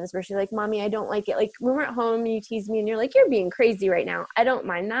conversations where she's like, Mommy, I don't like it. Like when we're at home and you tease me and you're like, you're being crazy right now. I don't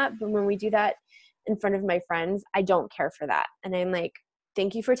mind that. But when we do that in front of my friends, I don't care for that. And I'm like,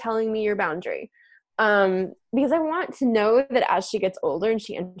 thank you for telling me your boundary. Because I want to know that as she gets older and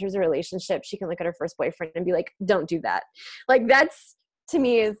she enters a relationship, she can look at her first boyfriend and be like, don't do that. Like that's, to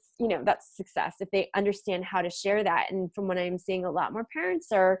me is, you know, that's success if they understand how to share that. And from what I'm seeing, a lot more parents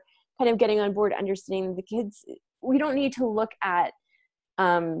are kind of getting on board, understanding the kids. We don't need to look at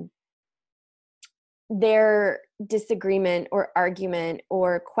their disagreement or argument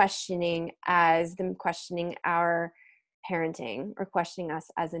or questioning as them questioning our parenting or questioning us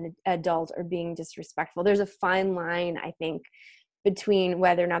as an adult or being disrespectful. There's a fine line, I think, between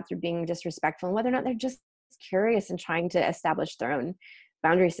whether or not they're being disrespectful and whether or not they're just curious and trying to establish their own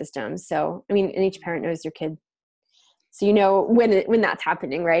boundary system. So, I mean, and each parent knows their kid. So, you know, when that's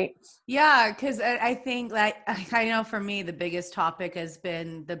happening, right? Yeah. Cause I think like, I know for me, the biggest topic has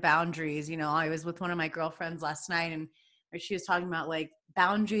been the boundaries. You know, I was with one of my girlfriends last night and she was talking about like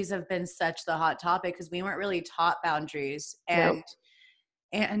boundaries have been such the hot topic because we weren't really taught boundaries.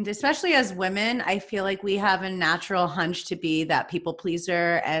 And especially as women, I feel like we have a natural hunch to be that people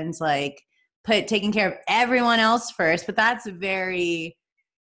pleaser and like taking care of everyone else first. But that's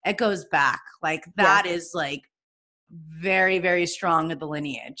it goes back. Like that is like very, very strong of the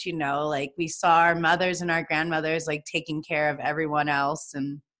lineage, you know, like we saw our mothers and our grandmothers like taking care of everyone else.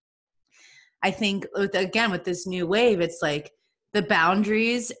 And I think again, with this new wave, it's like the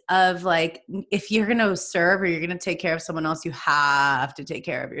boundaries of like, if you're going to serve or you're going to take care of someone else, you have to take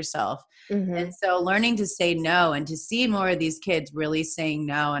care of yourself. Mm-hmm. And so learning to say no and to see more of these kids really saying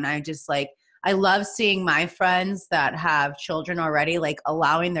no. And I love seeing my friends that have children already, like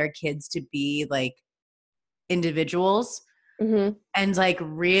allowing their kids to be like individuals mm-hmm. and like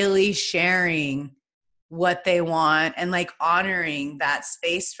really sharing what they want and like honoring that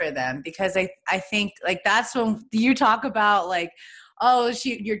space for them. Because I think like that's when you talk about like, oh,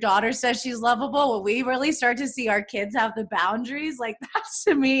 your daughter says she's lovable. When we really start to see our kids have the boundaries, like that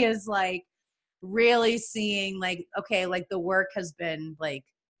to me is like really seeing like, okay, like the work has been like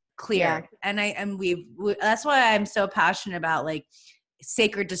cleared. Yeah. And that's why I'm so passionate about like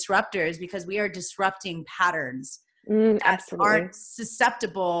sacred disruptors, because we are disrupting patterns that aren't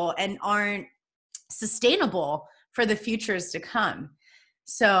susceptible and aren't sustainable for the futures to come.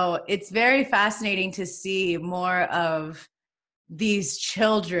 So it's very fascinating to see more of these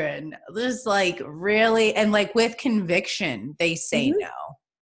children just like really, and like with conviction, they say mm-hmm.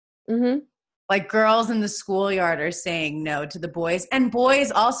 no. Mm-hmm. Like girls in the schoolyard are saying no to the boys, and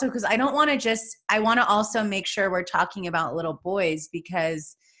boys also, because I want to also make sure we're talking about little boys,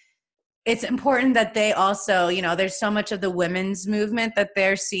 because it's important that they also, you know, there's so much of the women's movement that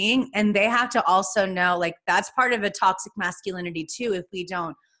they're seeing, and they have to also know like that's part of a toxic masculinity too. If we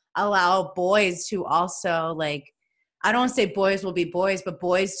don't allow boys to also like, I don't want to say boys will be boys, but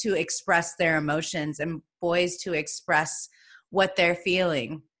boys to express their emotions and boys to express what they're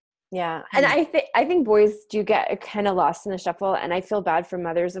feeling. Yeah. And I think boys do get kind of lost in the shuffle. And I feel bad for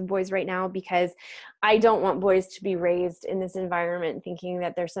mothers of boys right now, because I don't want boys to be raised in this environment thinking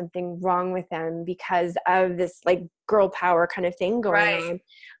that there's something wrong with them because of this like girl power kind of thing going on.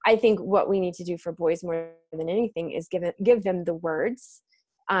 I think what we need to do for boys more than anything is give them the words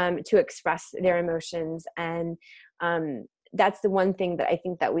to express their emotions. And that's the one thing that I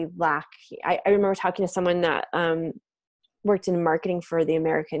think that we lack. I remember talking to someone that worked in marketing for the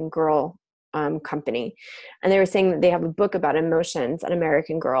American Girl company. And they were saying that they have a book about emotions at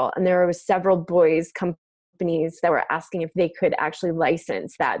American Girl. And there were several boys companies that were asking if they could actually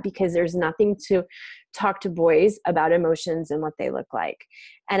license that, because there's nothing to talk to boys about emotions and what they look like.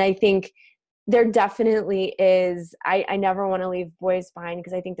 And I think there definitely is, I never want to leave boys behind,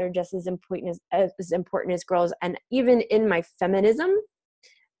 because I think they're just as important as girls. And even in my feminism,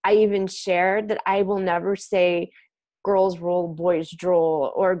 I even shared that I will never say girls rule, boys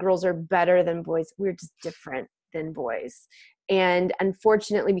drool, or girls are better than boys. We're just different than boys. And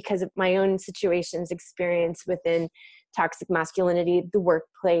unfortunately, because of my own situations, experience within toxic masculinity, the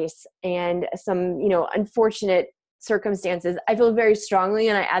workplace, and some, unfortunate circumstances, I feel very strongly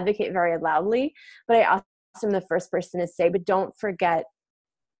and I advocate very loudly, but I also am the first person to say, but don't forget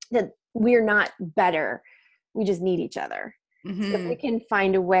that we're not better. We just need each other. Mm-hmm. So if we can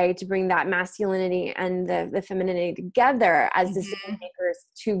find a way to bring that masculinity and the femininity together as decision makers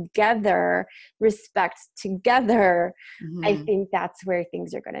together, respect together, I think that's where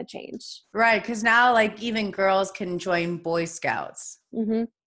things are going to change. Right. Because now, like, even girls can join Boy Scouts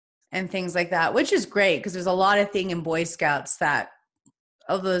and things like that, which is great, because there's a lot of thing in Boy Scouts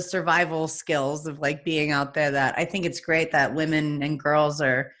of those survival skills of like being out there, that I think it's great that women and girls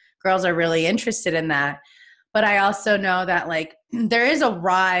are really interested in that. But I also know that like there is a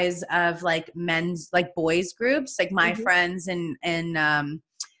rise of like men's, like boys groups, like my friends in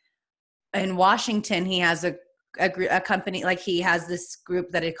Washington, he has a company, like he has this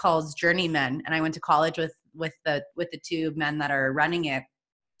group that it calls Journeymen. And I went to college with the two men that are running it.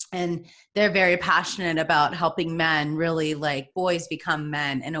 And they're very passionate about helping men, really, like boys become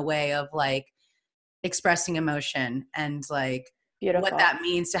men in a way of like expressing emotion and like Beautiful. What that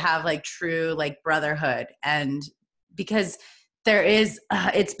means to have like true like brotherhood. And because there is,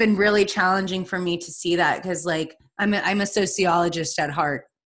 it's been really challenging for me to see that, because like I'm a sociologist at heart,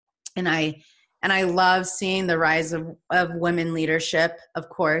 and I love seeing the rise of women leadership, of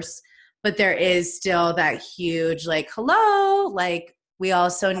course, but there is still that huge like, hello, like we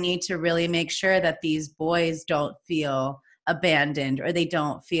also need to really make sure that these boys don't feel abandoned or they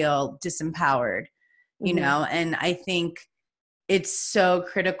don't feel disempowered, you know? And I think it's so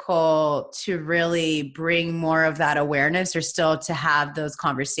critical to really bring more of that awareness, or still to have those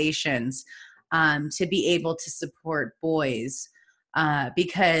conversations, to be able to support boys,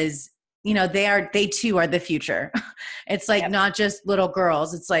 because, they too are the future. It's like not just little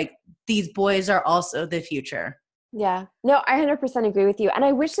girls. It's like these boys are also the future. Yeah, no, I 100% agree with you. And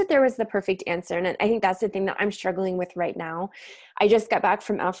I wish that there was the perfect answer. And I think that's the thing that I'm struggling with right now. I just got back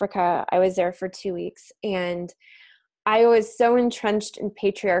from Africa. I was there for 2 weeks, and I was so entrenched in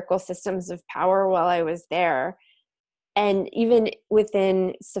patriarchal systems of power while I was there. And even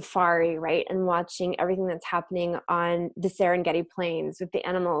within safari, right, and watching everything that's happening on the Serengeti plains with the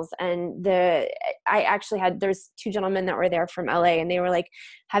animals. And there's two gentlemen that were there from LA, and they were like,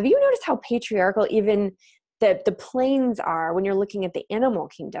 have you noticed how patriarchal even the plains are when you're looking at the animal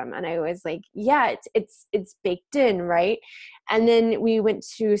kingdom? And I was like, yeah, it's baked in, right? And then we went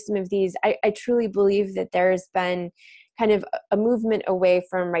to some of these, I truly believe that there's been kind of a movement away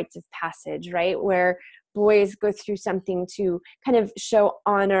from rites of passage, right? Where boys go through something to kind of show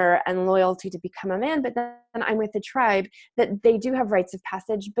honor and loyalty to become a man. But then I'm with the tribe that they do have rites of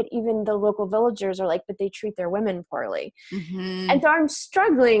passage, but even the local villagers are like, but they treat their women poorly. And so I'm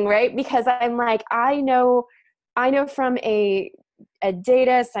struggling, right? Because I'm like, I know from a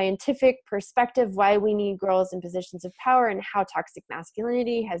data scientific perspective why we need girls in positions of power and how toxic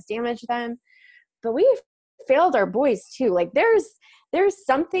masculinity has damaged them. But we've failed our boys too. Like there's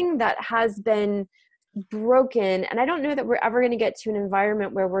something that has been broken, and I don't know that we're ever going to get to an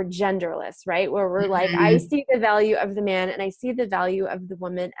environment where we're genderless, right? Where we're like, I see the value of the man and I see the value of the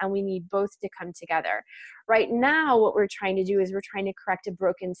woman, and we need both to come together. Right now, what we're trying to do is we're trying to correct a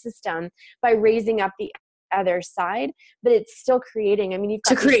broken system by raising up the other side, but it's still creating, I mean, you've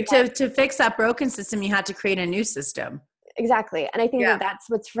got to fix that broken system, you had to create a new system. Exactly. And I think that that's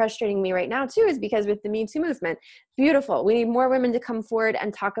what's frustrating me right now too, is because with the Me Too movement, beautiful. We need more women to come forward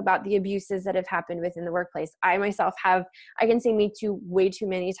and talk about the abuses that have happened within the workplace. I myself I can say Me Too way too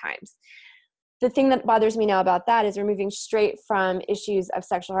many times. The thing that bothers me now about that is we're moving straight from issues of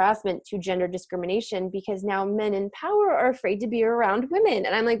sexual harassment to gender discrimination, because now men in power are afraid to be around women.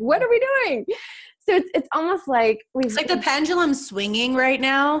 And I'm like, what are we doing? So it's almost like it's like the pendulum swinging right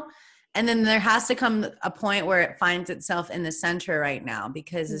now. And then there has to come a point where it finds itself in the center right now,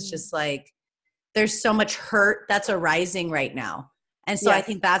 because it's just like, there's so much hurt that's arising right now. And so I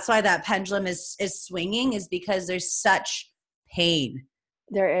think that's why that pendulum is swinging, is because there's such pain.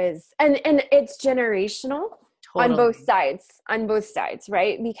 There is. And it's generational. On both sides,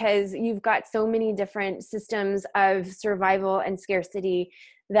 right? Because you've got so many different systems of survival and scarcity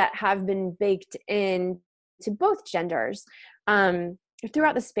that have been baked in to both genders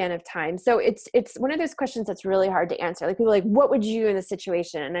throughout the span of time. So it's one of those questions that's really hard to answer. Like, people are like, what would you do in this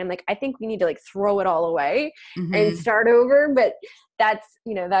situation? And I'm like, I think we need to like throw it all away and start over. But that's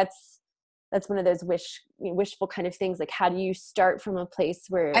one of those wishful kind of things. Like, how do you start from a place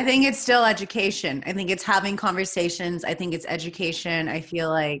where— I think it's still education. I think it's having conversations. I think it's education. I feel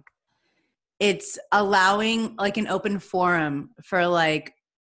like it's allowing like an open forum for like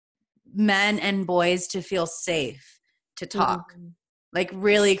men and boys to feel safe to talk. Like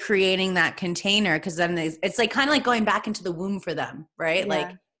really creating that container, because then it's like kind of like going back into the womb for them, right? Yeah.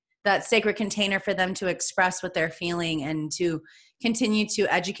 Like that sacred container for them to express what they're feeling and to continue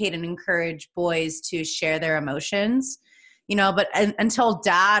to educate and encourage boys to share their emotions, you know, but until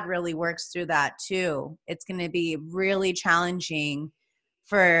dad really works through that too, it's going to be really challenging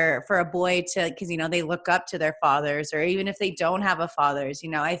for a boy to, because, you know, they look up to their fathers, or even if they don't have a fathers, you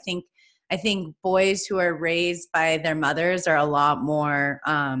know, I think boys who are raised by their mothers are a lot more,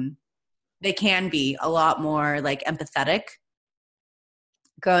 they can be a lot more like empathetic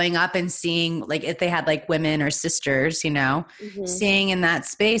growing up and seeing like if they had like women or sisters, you know, seeing in that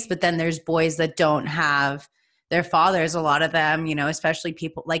space. But then there's boys that don't have their fathers, a lot of them, you know, especially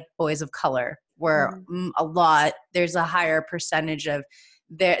people like boys of color, where there's a higher percentage of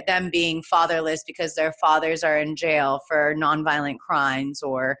them being fatherless because their fathers are in jail for nonviolent crimes,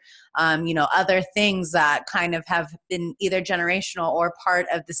 or, you know, other things that kind of have been either generational or part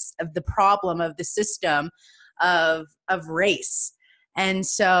of this, of the problem of the system of race. And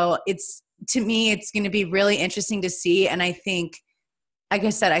so to me, it's going to be really interesting to see. And I think, like I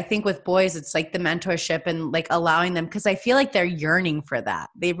said, I think with boys, it's like the mentorship and like allowing them, because I feel like they're yearning for that.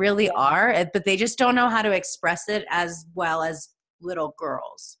 They really are, but they just don't know how to express it as well as little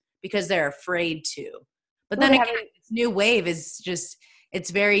girls because they're afraid to. But then again, this new wave is just, it's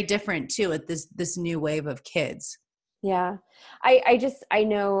very different too with this new wave of kids. Yeah. I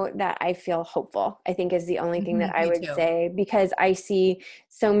know that I feel hopeful, I think is the only thing that I would say, because I see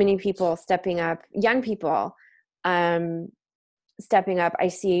so many people stepping up, young people, stepping up. I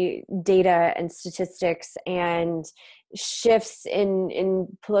see data and statistics and shifts in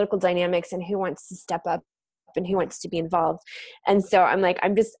political dynamics and who wants to step up and who wants to be involved. And so I'm like,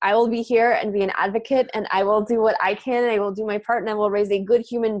 I will be here and be an advocate, and I will do what I can, and I will do my part, and I will raise a good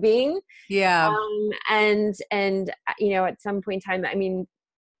human being. Yeah. And you know, at some point in time, I mean,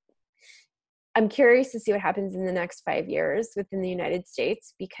 I'm curious to see what happens in the next 5 years within the United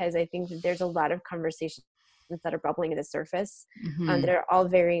States, because I think that there's a lot of conversations that are bubbling to the surface that are all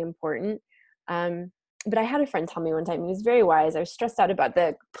very important. But I had a friend tell me one time, he was very wise. I was stressed out about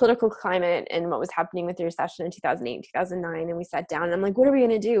the political climate and what was happening with the recession in 2008, 2009. And we sat down and I'm like, what are we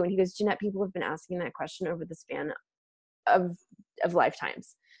going to do? And he goes, Jeanette, people have been asking that question over the span of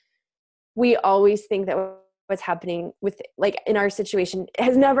lifetimes. We always think that what's happening with, like, in our situation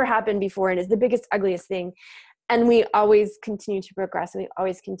has never happened before and is the biggest, ugliest thing. And we always continue to progress, and we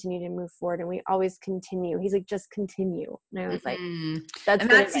always continue to move forward, and we always continue. He's like, just continue. And I was like,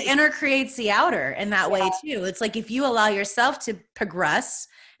 that's the inner creates the outer in that way too. It's like, if you allow yourself to progress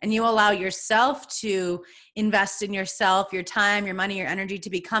and you allow yourself to invest in yourself, your time, your money, your energy, to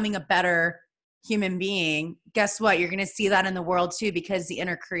becoming a better human being, guess what? You're going to see that in the world too, because the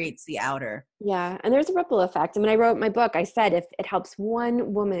inner creates the outer. Yeah. And there's a ripple effect. I mean, I wrote my book, I said, if it helps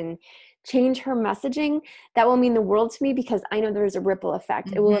one woman change her messaging, that will mean the world to me, because I know there's a ripple effect.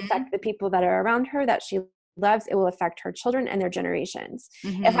 It will affect the people that are around her that she loves. It will affect her children and their generations.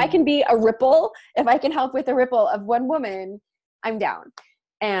 If I can be a ripple, if I can help with a ripple of one woman, I'm down.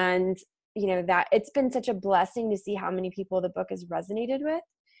 And, you know, that it's been such a blessing to see how many people the book has resonated with.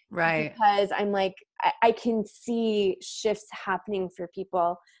 Right. Because I'm like, I can see shifts happening for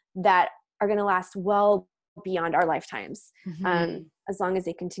people that are going to last well beyond our lifetimes, as long as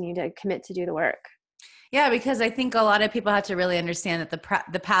they continue to commit to do the work. Yeah, because I think a lot of people have to really understand that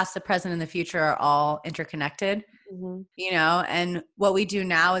the past, the present, and the future are all interconnected, you know, and what we do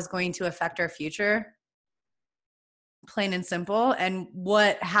now is going to affect our future, plain and simple. And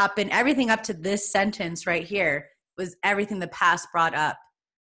what happened, everything up to this sentence right here, was everything the past brought up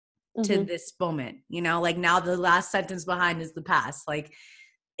to this moment, you know, like now the last sentence behind is the past. Like,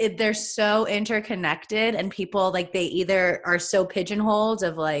 they're so interconnected, and people, like, they either are so pigeonholed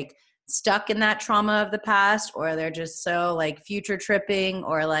of like stuck in that trauma of the past, or they're just so like future tripping,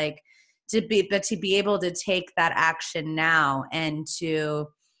 or like to be able to take that action now and to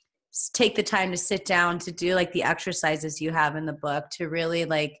take the time to sit down to do like the exercises you have in the book to really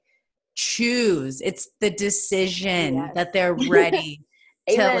like choose. It's the decision Yes. that they're ready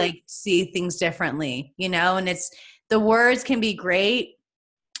to Amen. like see things differently, you know, and it's, the words can be great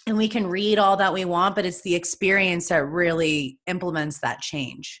and we can read all that we want, but it's the experience that really implements that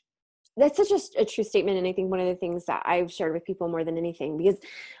change. That's such a true statement. And I think one of the things that I've shared with people more than anything, because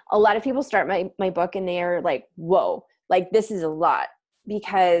a lot of people start my book and they are like, whoa, like this is a lot,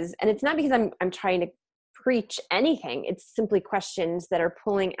 because, and it's not because I'm trying to preach anything. It's simply questions that are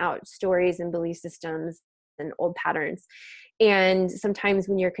pulling out stories and belief systems and old patterns. And sometimes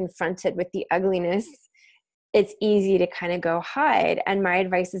when you're confronted with the ugliness, it's easy to kind of go hide. And my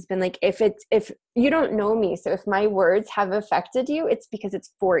advice has been like, if you don't know me, so if my words have affected you, it's because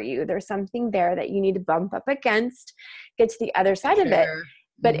it's for you. There's something there that you need to bump up against, get to the other side of it.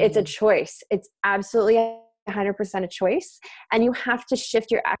 But it's a choice. It's absolutely 100% a choice. And you have to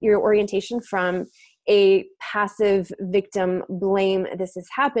shift your orientation from a passive victim blame, this has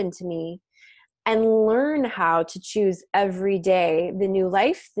happened to me, and learn how to choose every day the new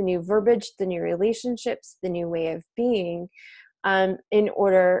life, the new verbiage, the new relationships, the new way of being, in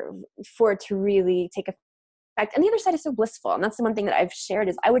order for it to really take effect. And the other side is so blissful. And that's the one thing that I've shared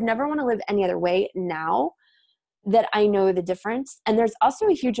is I would never want to live any other way now that I know the difference. And there's also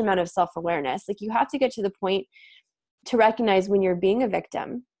a huge amount of self-awareness. Like you have to get to the point to recognize when you're being a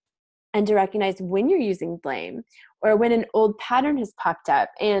victim and to recognize when you're using blame or when an old pattern has popped up.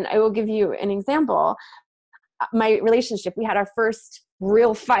 And I will give you an example. My relationship, we had our first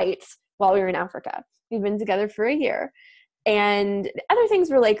real fight while we were in Africa. We've been together for a year. And other things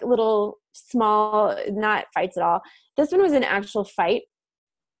were like little small, not fights at all. This one was an actual fight.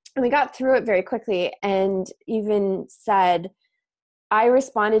 And we got through it very quickly and even said, I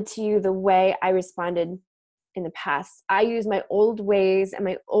responded to you the way I responded in the past. I use my old ways and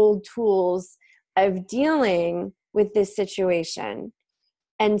my old tools of dealing with this situation.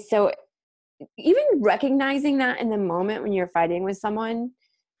 And so even recognizing that in the moment when you're fighting with someone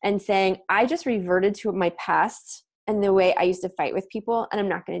and saying, I just reverted to my past and the way I used to fight with people, and I'm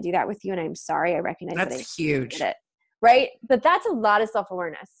not going to do that with you. And I'm sorry. I recognize that's huge. Did it. Right. But that's a lot of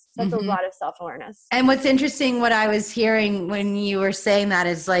self-awareness. That's a lot of self-awareness. And what's interesting, what I was hearing when you were saying that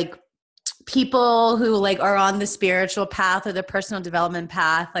is like, people who like are on the spiritual path or the personal development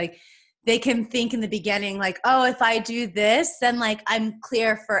path, like they can think in the beginning, like, oh, if I do this, then like I'm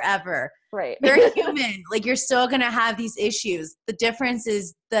clear forever. Right. You're human. Like you're still going to have these issues. The difference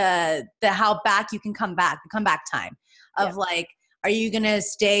is the how back you can come back, the comeback time of like, are you going to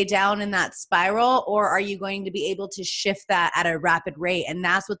stay down in that spiral or are you going to be able to shift that at a rapid rate? And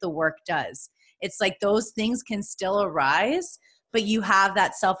that's what the work does. It's like those things can still arise, but you have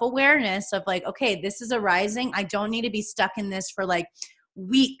that self-awareness of like, okay, this is arising. I don't need to be stuck in this for like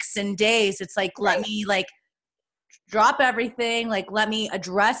weeks and days. It's like, let me like drop everything. Like, let me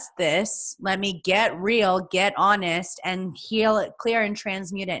address this. Let me get real, get honest, and heal it, clear and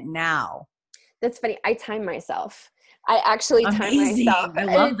transmute it now. That's funny. I time myself. I actually time myself. I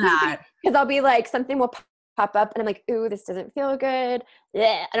love that. Because I'll be like, something will pop up and I'm like, ooh, this doesn't feel good.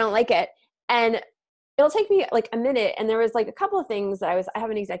 Blech, I don't like it. And it'll take me like a minute. And there was like a couple of things that I have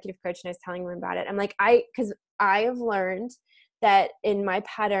an executive coach and I was telling her about it. I'm like, because I have learned that in my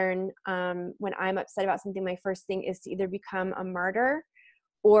pattern, when I'm upset about something, my first thing is to either become a martyr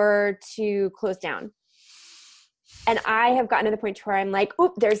or to close down. And I have gotten to the point where I'm like,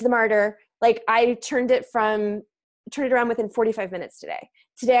 oop, there's the martyr. Like I turned it around within 45 minutes today.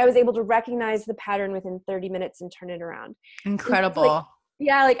 Today I was able to recognize the pattern within 30 minutes and turn it around. Incredible.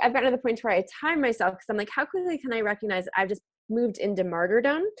 Like I've gotten to the point where I time myself because I'm like, how quickly can I recognize I've just moved into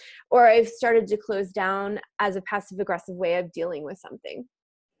martyrdom or I've started to close down as a passive aggressive way of dealing with something.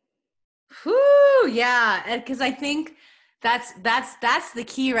 Whew, yeah. Because I think that's the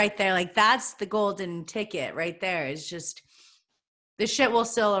key right there. Like that's the golden ticket right there is just the shit will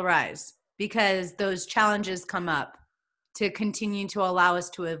still arise because those challenges come up to continue to allow us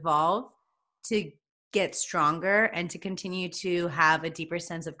to evolve, to get stronger, and to continue to have a deeper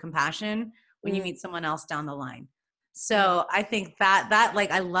sense of compassion when you meet someone else down the line. So I think that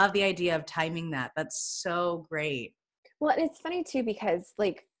like, I love the idea of timing that. That's so great. Well, and it's funny too, because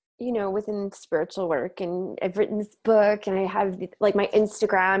like, you know, within spiritual work and I've written this book and I have like my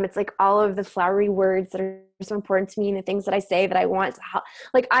Instagram, it's like all of the flowery words that are so important to me and the things that I say that I want to help.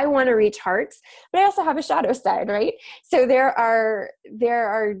 Like I want to reach hearts, but I also have a shadow side, right? So there are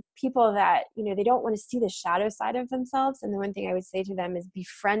people that, you know, they don't want to see the shadow side of themselves. And the one thing I would say to them is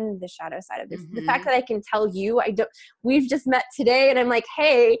befriend the shadow side of this. The fact that I can tell you, we've just met today and I'm like,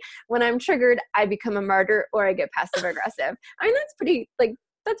 hey, when I'm triggered, I become a martyr or I get passive aggressive. I mean, that's pretty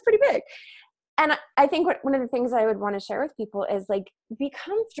big. And I think one of the things I would want to share with people is like, be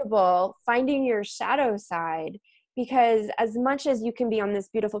comfortable finding your shadow side, because as much as you can be on this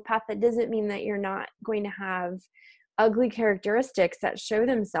beautiful path, that doesn't mean that you're not going to have ugly characteristics that show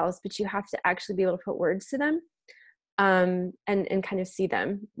themselves, but you have to actually be able to put words to them, and kind of see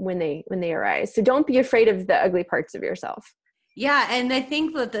them when they arise. So don't be afraid of the ugly parts of yourself. Yeah. And I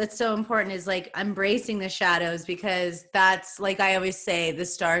think that's so important is like embracing the shadows, because that's like, I always say, the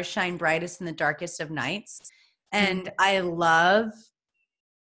stars shine brightest in the darkest of nights. And I love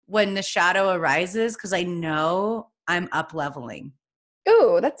when the shadow arises, because I know I'm up leveling.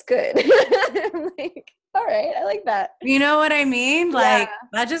 Oh, that's good. I'm like, all right, I like that. You know what I mean? Like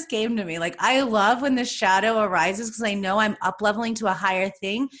that just came to me. Like I love when the shadow arises, because I know I'm up leveling to a higher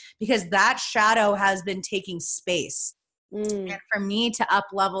thing, because that shadow has been taking space. And for me to up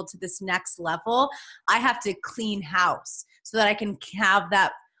level to this next level, I have to clean house so that I can have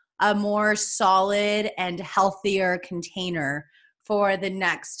that a more solid and healthier container for the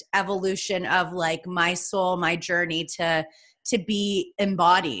next evolution of like my soul, my journey to be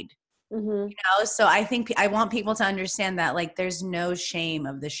embodied. You know, so I think I want people to understand that like there's no shame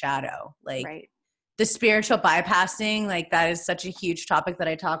of the shadow. Like the spiritual bypassing, like that is such a huge topic that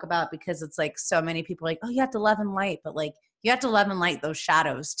I talk about, because it's like so many people are like, oh, you have to love and light, but like you have to love and light those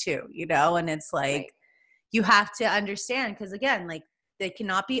shadows too, you know? And it's like you have to understand, because again, like they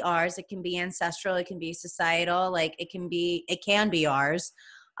cannot be ours. It can be ancestral, it can be societal, like it can be ours.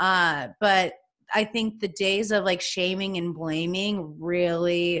 But I think the days of like shaming and blaming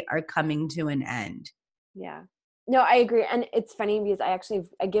really are coming to an end. Yeah. No, I agree. And it's funny because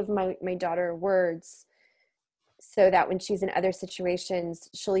I give my daughter words so that when she's in other situations,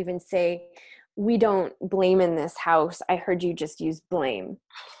 she'll even say, we don't blame in this house. I heard you just use blame.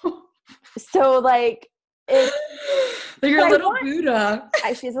 So like it's you're a little Buddha.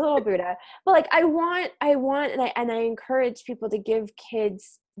 She's a little Buddha. But like I want and I encourage people to give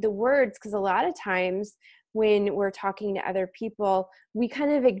kids the words, because a lot of times when we're talking to other people, we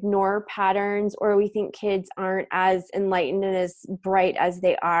kind of ignore patterns, or we think kids aren't as enlightened and as bright as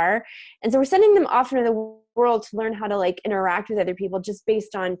they are. And so we're sending them off into the world to learn how to like interact with other people just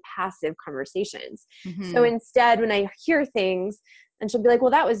based on passive conversations. So instead, when I hear things and she'll be like,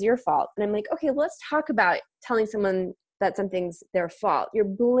 well, that was your fault. And I'm like, okay, let's talk about telling someone that something's their fault. You're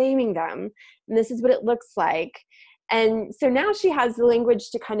blaming them. And this is what it looks like. And so now she has the language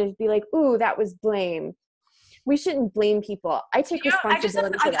to kind of be like, ooh, that was blame. We shouldn't blame people. I take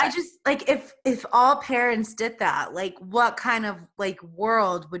responsibility for that. I just like if all parents did that, like what kind of like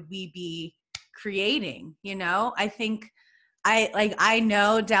world would we be creating? You know, I think I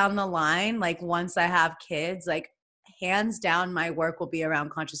know down the line, like once I have kids, like hands down, my work will be around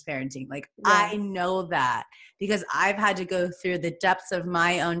conscious parenting. Like I know that because I've had to go through the depths of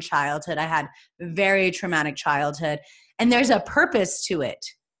my own childhood. I had a very traumatic childhood, and there's a purpose to it.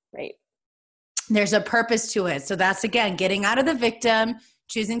 Right. There's a purpose to it. So that's, again, getting out of the victim,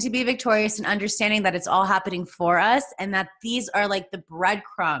 choosing to be victorious, and understanding that it's all happening for us, and that these are like the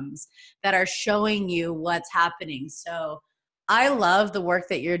breadcrumbs that are showing you what's happening. So I love the work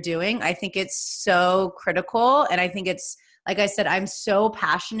that you're doing. I think it's so critical. And I think it's, like I said, I'm so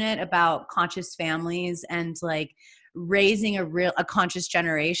passionate about conscious families and like raising a conscious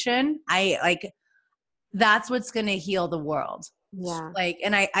generation. That's what's going to heal the world. Yeah. Like,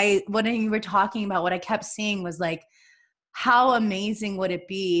 and I, when you were talking about, what I kept seeing was like, how amazing would it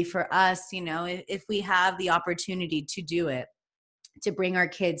be for us, you know, if we have the opportunity to do it, to bring our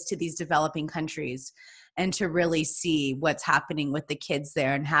kids to these developing countries and to really see what's happening with the kids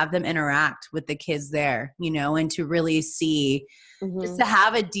there and have them interact with the kids there, you know, and to really see, just to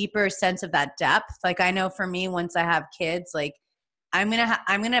have a deeper sense of that depth. Like I know for me, once I have kids, like I'm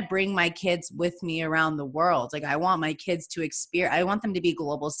going to bring my kids with me around the world. Like I want my kids to I want them to be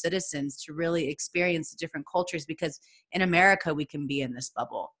global citizens, to really experience the different cultures, because in America, we can be in this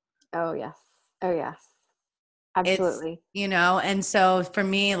bubble. Oh, yes. Oh, yes. Absolutely. It's, you know, and so for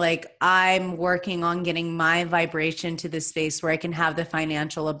me, like I'm working on getting my vibration to the space where I can have the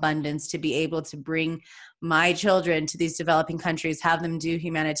financial abundance to be able to bring my children to these developing countries, have them do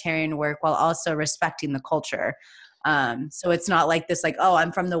humanitarian work while also respecting the culture. So it's not like this, like, oh,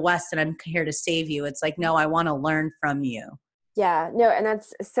 I'm from the West and I'm here to save you. It's like, no, I want to learn from you. Yeah, no. And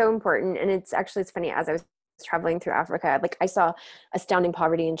that's so important. And it's funny, as I was traveling through Africa, like I saw astounding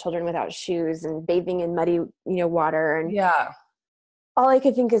poverty and children without shoes and bathing in muddy, water. And all I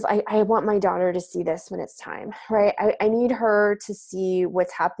could think is I want my daughter to see this when it's time, right? I need her to see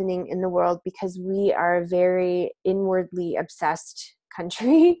what's happening in the world, because we are a very inwardly obsessed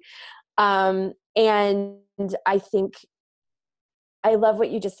country. And I think I love what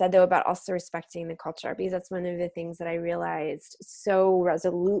you just said though about also respecting the culture, because that's one of the things that I realized so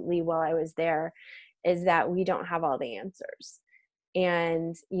resolutely while I was there, is that we don't have all the answers.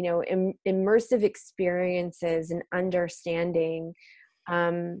 And, you know, immersive experiences and understanding, I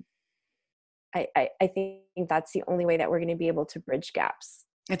think that's the only way that we're going to be able to bridge gaps.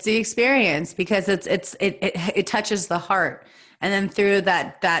 It's the experience, because it touches the heart. And then through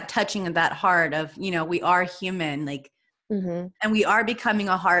that touching of that heart of, you know, we are human, like, and we are becoming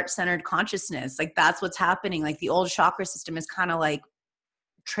a heart-centered consciousness. Like that's what's happening. Like the old chakra system is kind of like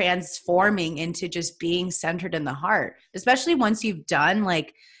transforming into just being centered in the heart, especially once you've done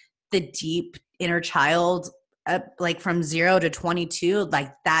like the deep inner child, like from 0 to 22,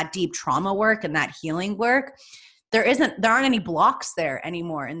 like that deep trauma work and that healing work. There aren't any blocks there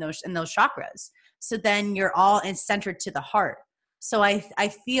anymore in those chakras. So then you're all centered to the heart. So I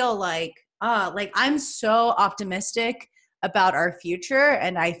feel like I'm so optimistic about our future,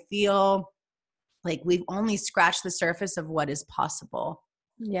 and I feel like we've only scratched the surface of what is possible.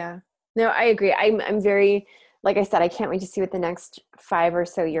 Yeah. No, I agree. I'm very, like I said, I can't wait to see what the next 5 or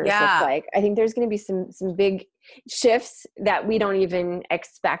so years look like. I think there's going to be some big shifts that we don't even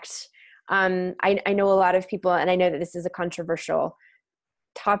expect. I know a lot of people, and I know that this is a controversial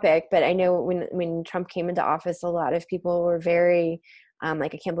topic, but I know when Trump came into office, a lot of people were very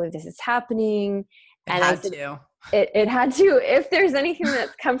like, I can't believe this is happening. It had to. If there's anything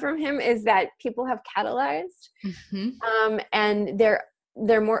that's come from him, is that people have catalyzed, and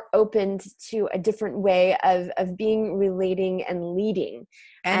they're more open to a different way of being, relating, and leading,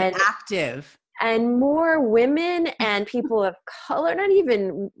 and active. And more women and people of color, not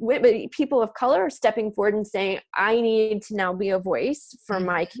even women, people of color, are stepping forward and saying, I need to now be a voice for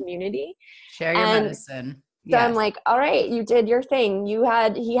my community. Share your medicine. So I'm like, all right, you did your thing.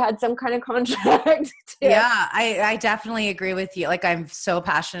 He had some kind of contract. Yeah, I definitely agree with you. Like, I'm so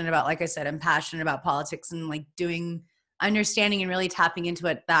passionate about, like I said, I'm passionate about politics and like understanding and really tapping into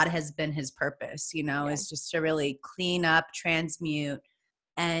it. That has been his purpose, you know, is just to really clean up, transmute,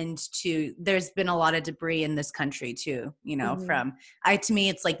 and there's been a lot of debris in this country too, you know, to me,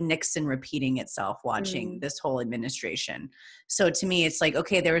 it's like Nixon repeating itself watching this whole administration. So to me, it's like,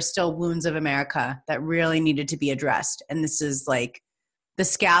 okay, there were still wounds of America that really needed to be addressed. And this is like, the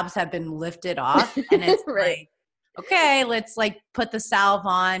scabs have been lifted off, and it's like, okay, let's like put the salve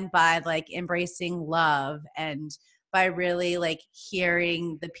on by like embracing love, and by really like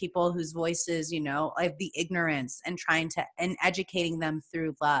hearing the people whose voices, you know, like the ignorance, and and educating them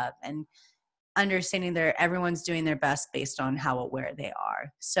through love, and understanding everyone's doing their best based on how aware they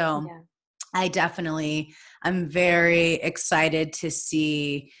are. So I'm very excited to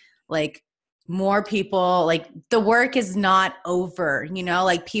see like more people, like the work is not over, you know,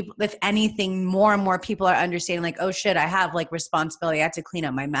 like people, if anything, more and more people are understanding like, oh shit, I have like responsibility. I have to clean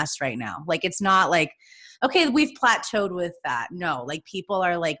up my mess right now. Like, it's not like, okay, we've plateaued with that. No, like people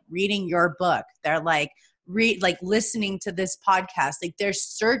are like reading your book. They're like listening to this podcast. Like they're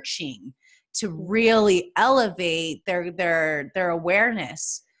searching to really elevate their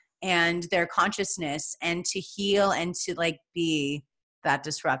awareness and their consciousness, and to heal, and to like be that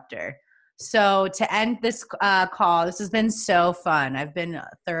disruptor. So to end this call, this has been so fun. I've been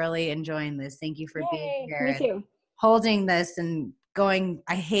thoroughly enjoying this. Thank you for being here. Me too. Holding this and going.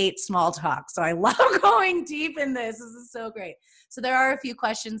 I hate small talk, so I love going deep in this. This is so great. So there are a few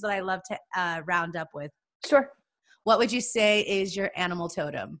questions that I love to round up with. Sure. What would you say is your animal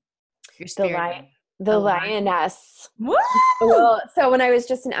totem? Your spirit? The lioness. Woo! Well, so when I was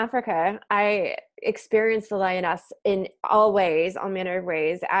just in Africa, I experienced the lioness in all manner of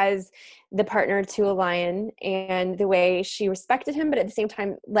ways, as the partner to a lion, and the way she respected him, but at the same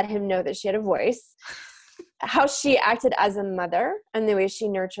time let him know that she had a voice. How she acted as a mother, and the way she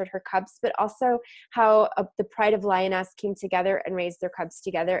nurtured her cubs, but also how the pride of lioness came together and raised their cubs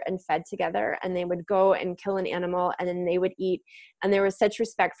together and fed together, and they would go and kill an animal, and then they would eat. And there was such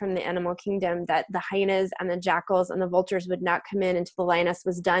respect from the animal kingdom that the hyenas and the jackals and the vultures would not come in until the lioness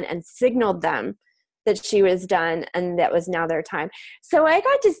was done and signaled them that she was done and that was now their time. So I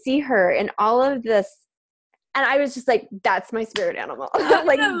got to see her in all of this. And I was just like, that's my spirit animal.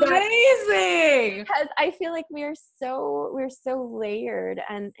 Like, amazing. Because I feel like we're so layered.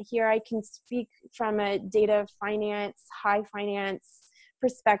 And here I can speak from a data finance, high finance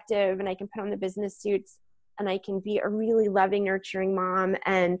perspective, and I can put on the business suits, and I can be a really loving, nurturing mom,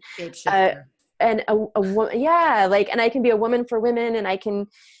 and a woman. Yeah. Like, and I can be a woman for women, and I can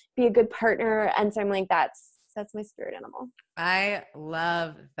be a good partner. And so I'm like, that's my spirit animal. I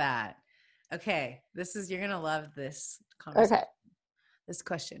love that. Okay, you're going to love this conversation. Okay. This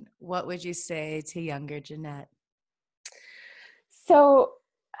question. What would you say to younger Jeanette? So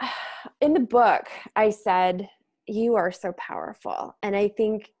in the book, I said, you are so powerful. And I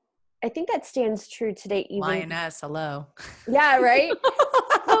think that stands true today. Even Lioness, hello. Yeah, right?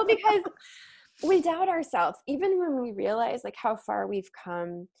 Well, because we doubt ourselves, even when we realize like how far we've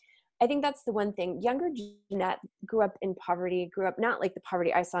come. I think that's the one thing. Younger Jeanette grew up in poverty, grew up not like the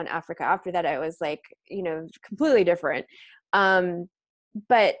poverty I saw in Africa. After that, I was like, completely different.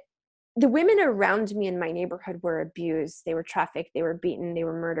 But the women around me in my neighborhood were abused. They were trafficked, they were beaten, they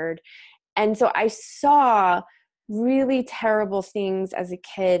were murdered. And so I saw really terrible things as a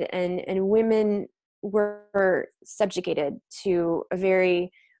kid, and women were subjugated to a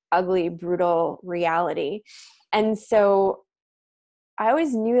very ugly, brutal reality. And so I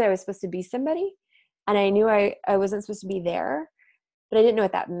always knew that I was supposed to be somebody, and I knew I wasn't supposed to be there, but I didn't know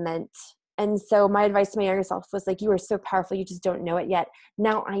what that meant. And so my advice to my younger self was like, you are so powerful, you just don't know it yet.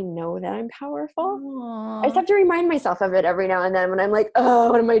 Now I know that I'm powerful. Aww. I just have to remind myself of it every now and then when I'm like, oh,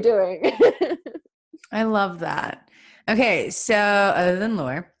 what am I doing? I love that. Okay, so other than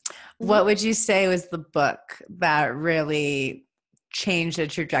Lore, what would you say was the book that really changed the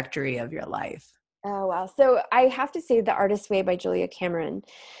trajectory of your life? Oh, wow. So I have to say The Artist's Way by Julia Cameron,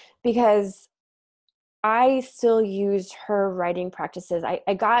 because I still use her writing practices.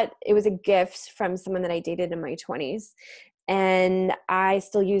 It was a gift from someone that I dated in my 20s, and I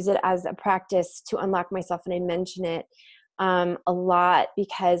still use it as a practice to unlock myself. And I mention it a lot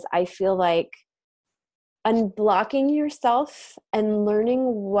because I feel like unblocking yourself and learning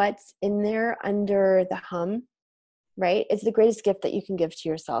what's in there under the hum, right? It's the greatest gift that you can give to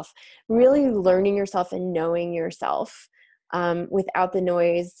yourself. Really learning yourself and knowing yourself without the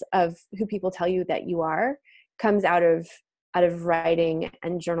noise of who people tell you that you are comes out of writing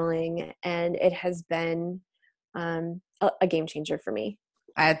and journaling. And it has been a game changer for me.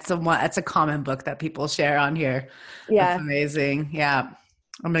 It's a common book that people share on here. Yeah. That's amazing. Yeah.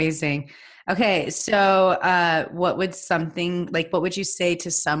 Amazing. Okay. So, what would you say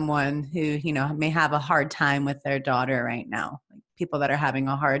to someone who, may have a hard time with their daughter right now? Like people that are having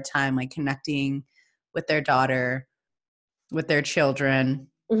a hard time, like connecting with their daughter, with their children.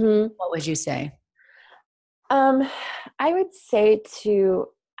 Mm-hmm. What would you say? I would say to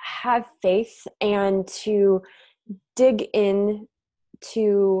have faith and to dig in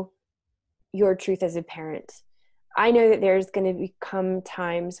to your truth as a parent. I know that there's going to become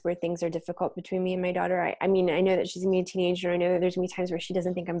times where things are difficult between me and my daughter. I mean, I know that she's going to be a teenager. I know that there's going to be times where she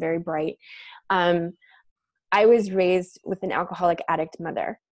doesn't think I'm very bright. I was raised with an alcoholic addict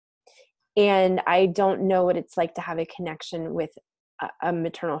mother, and I don't know what it's like to have a connection with a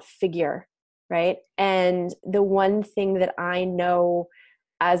maternal figure, right? And the one thing that I know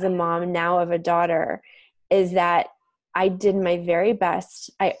as a mom now of a daughter is that I did my very best.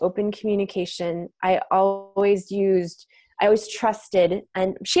 I opened communication. I always trusted.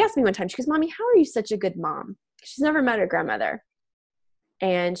 And she asked me one time, she goes, "Mommy, how are you such a good mom?" She's never met her grandmother.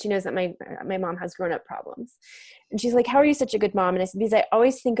 And she knows that my mom has grown-up problems. And she's like, "How are you such a good mom?" And I said, "Because I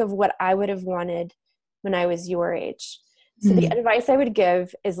always think of what I would have wanted when I was your age." So the advice I would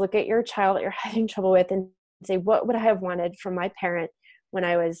give is look at your child that you're having trouble with and say, what would I have wanted from my parent when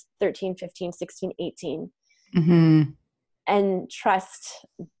I was 13, 15, 16, 18? Mm-hmm. And trust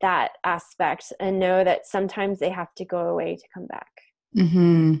that aspect and know that sometimes they have to go away to come back.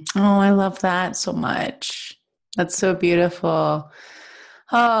 Mm-hmm. Oh, I love that so much. That's so beautiful.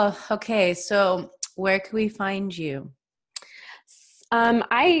 Oh, okay. So where can we find you?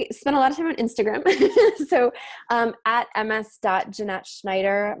 I spend a lot of time on Instagram. So at ms.Jeanette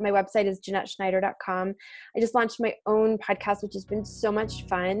Schneider. My website is JeanetteSchneider.com. I just launched my own podcast, which has been so much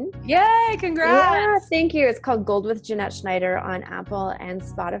fun. Yay, congrats. Yeah, thank you. It's called Gold with Jeanette Schneider on Apple and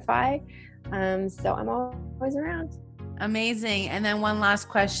Spotify. So I'm always around. Amazing. And then one last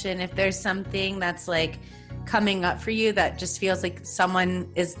question. If there's something that's like coming up for you that just feels like someone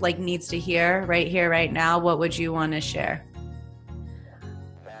is like needs to hear right here, right now, what would you want to share?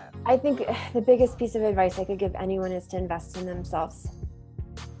 I think the biggest piece of advice I could give anyone is to invest in themselves.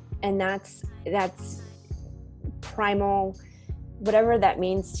 And that's primal, whatever that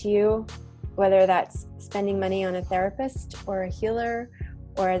means to you, whether that's spending money on a therapist or a healer,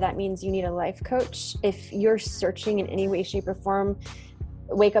 or that means you need a life coach. If you're searching in any way, shape, or form,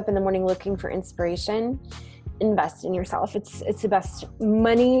 wake up in the morning looking for inspiration, invest in yourself. It's the best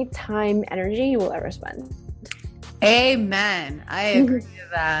money, time, energy you will ever spend. Amen. I agree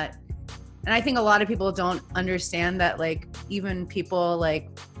with that. And I think a lot of people don't understand that, like, even people like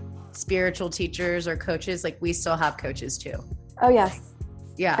spiritual teachers or coaches, like we still have coaches too. Oh, yes.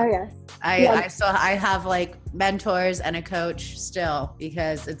 Yeah. Oh, yes. I have like mentors and a coach still,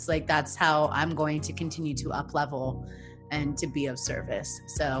 because it's like, that's how I'm going to continue to up level and to be of service.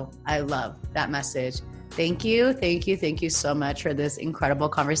 So I love that message. Thank you. Thank you. Thank you so much for this incredible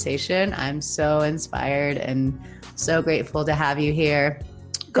conversation. I'm so inspired and so grateful to have you here.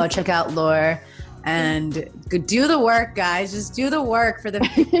 Go check out Lore and do the work, guys. Just do the work for the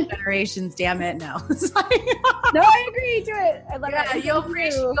future generations. Damn it. No. No, I agree. Do it. I love it.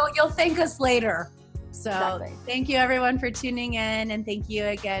 You'll thank us later. So Exactly. Thank you everyone for tuning in. And thank you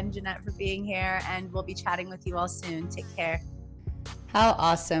again, Jeanette, for being here. And we'll be chatting with you all soon. Take care. How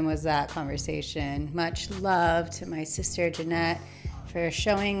awesome was that conversation? Much love to my sister, Jeanette, for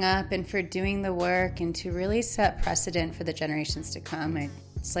showing up and for doing the work and to really set precedent for the generations to come.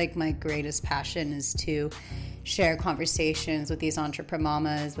 It's like my greatest passion is to share conversations with these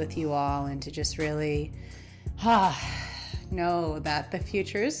entrepreneurs with you all and to just really know that the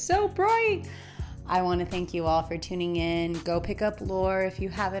future is so bright. I want to thank you all for tuning in. Go pick up Lore if you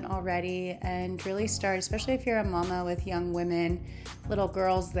haven't already and really start, especially if you're a mama with young women, little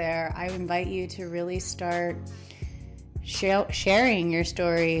girls there. I invite you to really start sharing your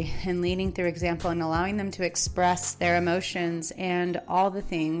story and leading through example and allowing them to express their emotions and all the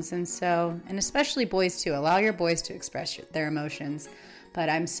things. And especially boys too, allow your boys to express their emotions. But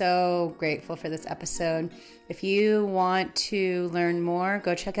I'm so grateful for this episode. If you want to learn more,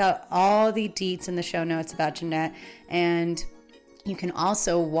 go check out all the deets in the show notes about Jeanette. And you can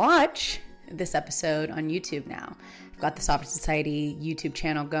also watch this episode on YouTube now. I've got the Sovereign Society YouTube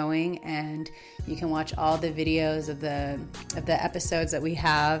channel going, and you can watch all the videos of the episodes that we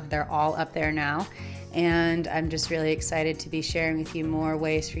have. They're all up there now. And I'm just really excited to be sharing with you more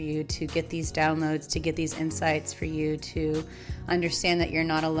ways for you to get these downloads, to get these insights, for you to understand that you're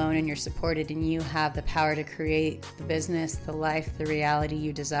not alone and you're supported and you have the power to create the business, the life, the reality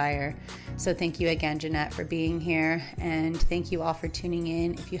you desire. So thank you again, Jeanette, for being here. And thank you all for tuning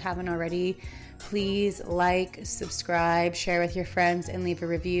in. If you haven't already, please like, subscribe, share with your friends, and leave a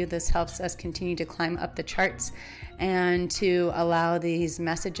review. This helps us continue to climb up the charts and to allow these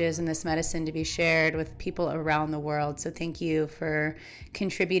messages and this medicine to be shared with people around the world. So thank you for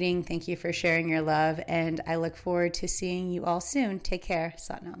contributing. Thank you for sharing your love. And I look forward to seeing you all soon. Take care.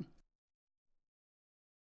 Satnam.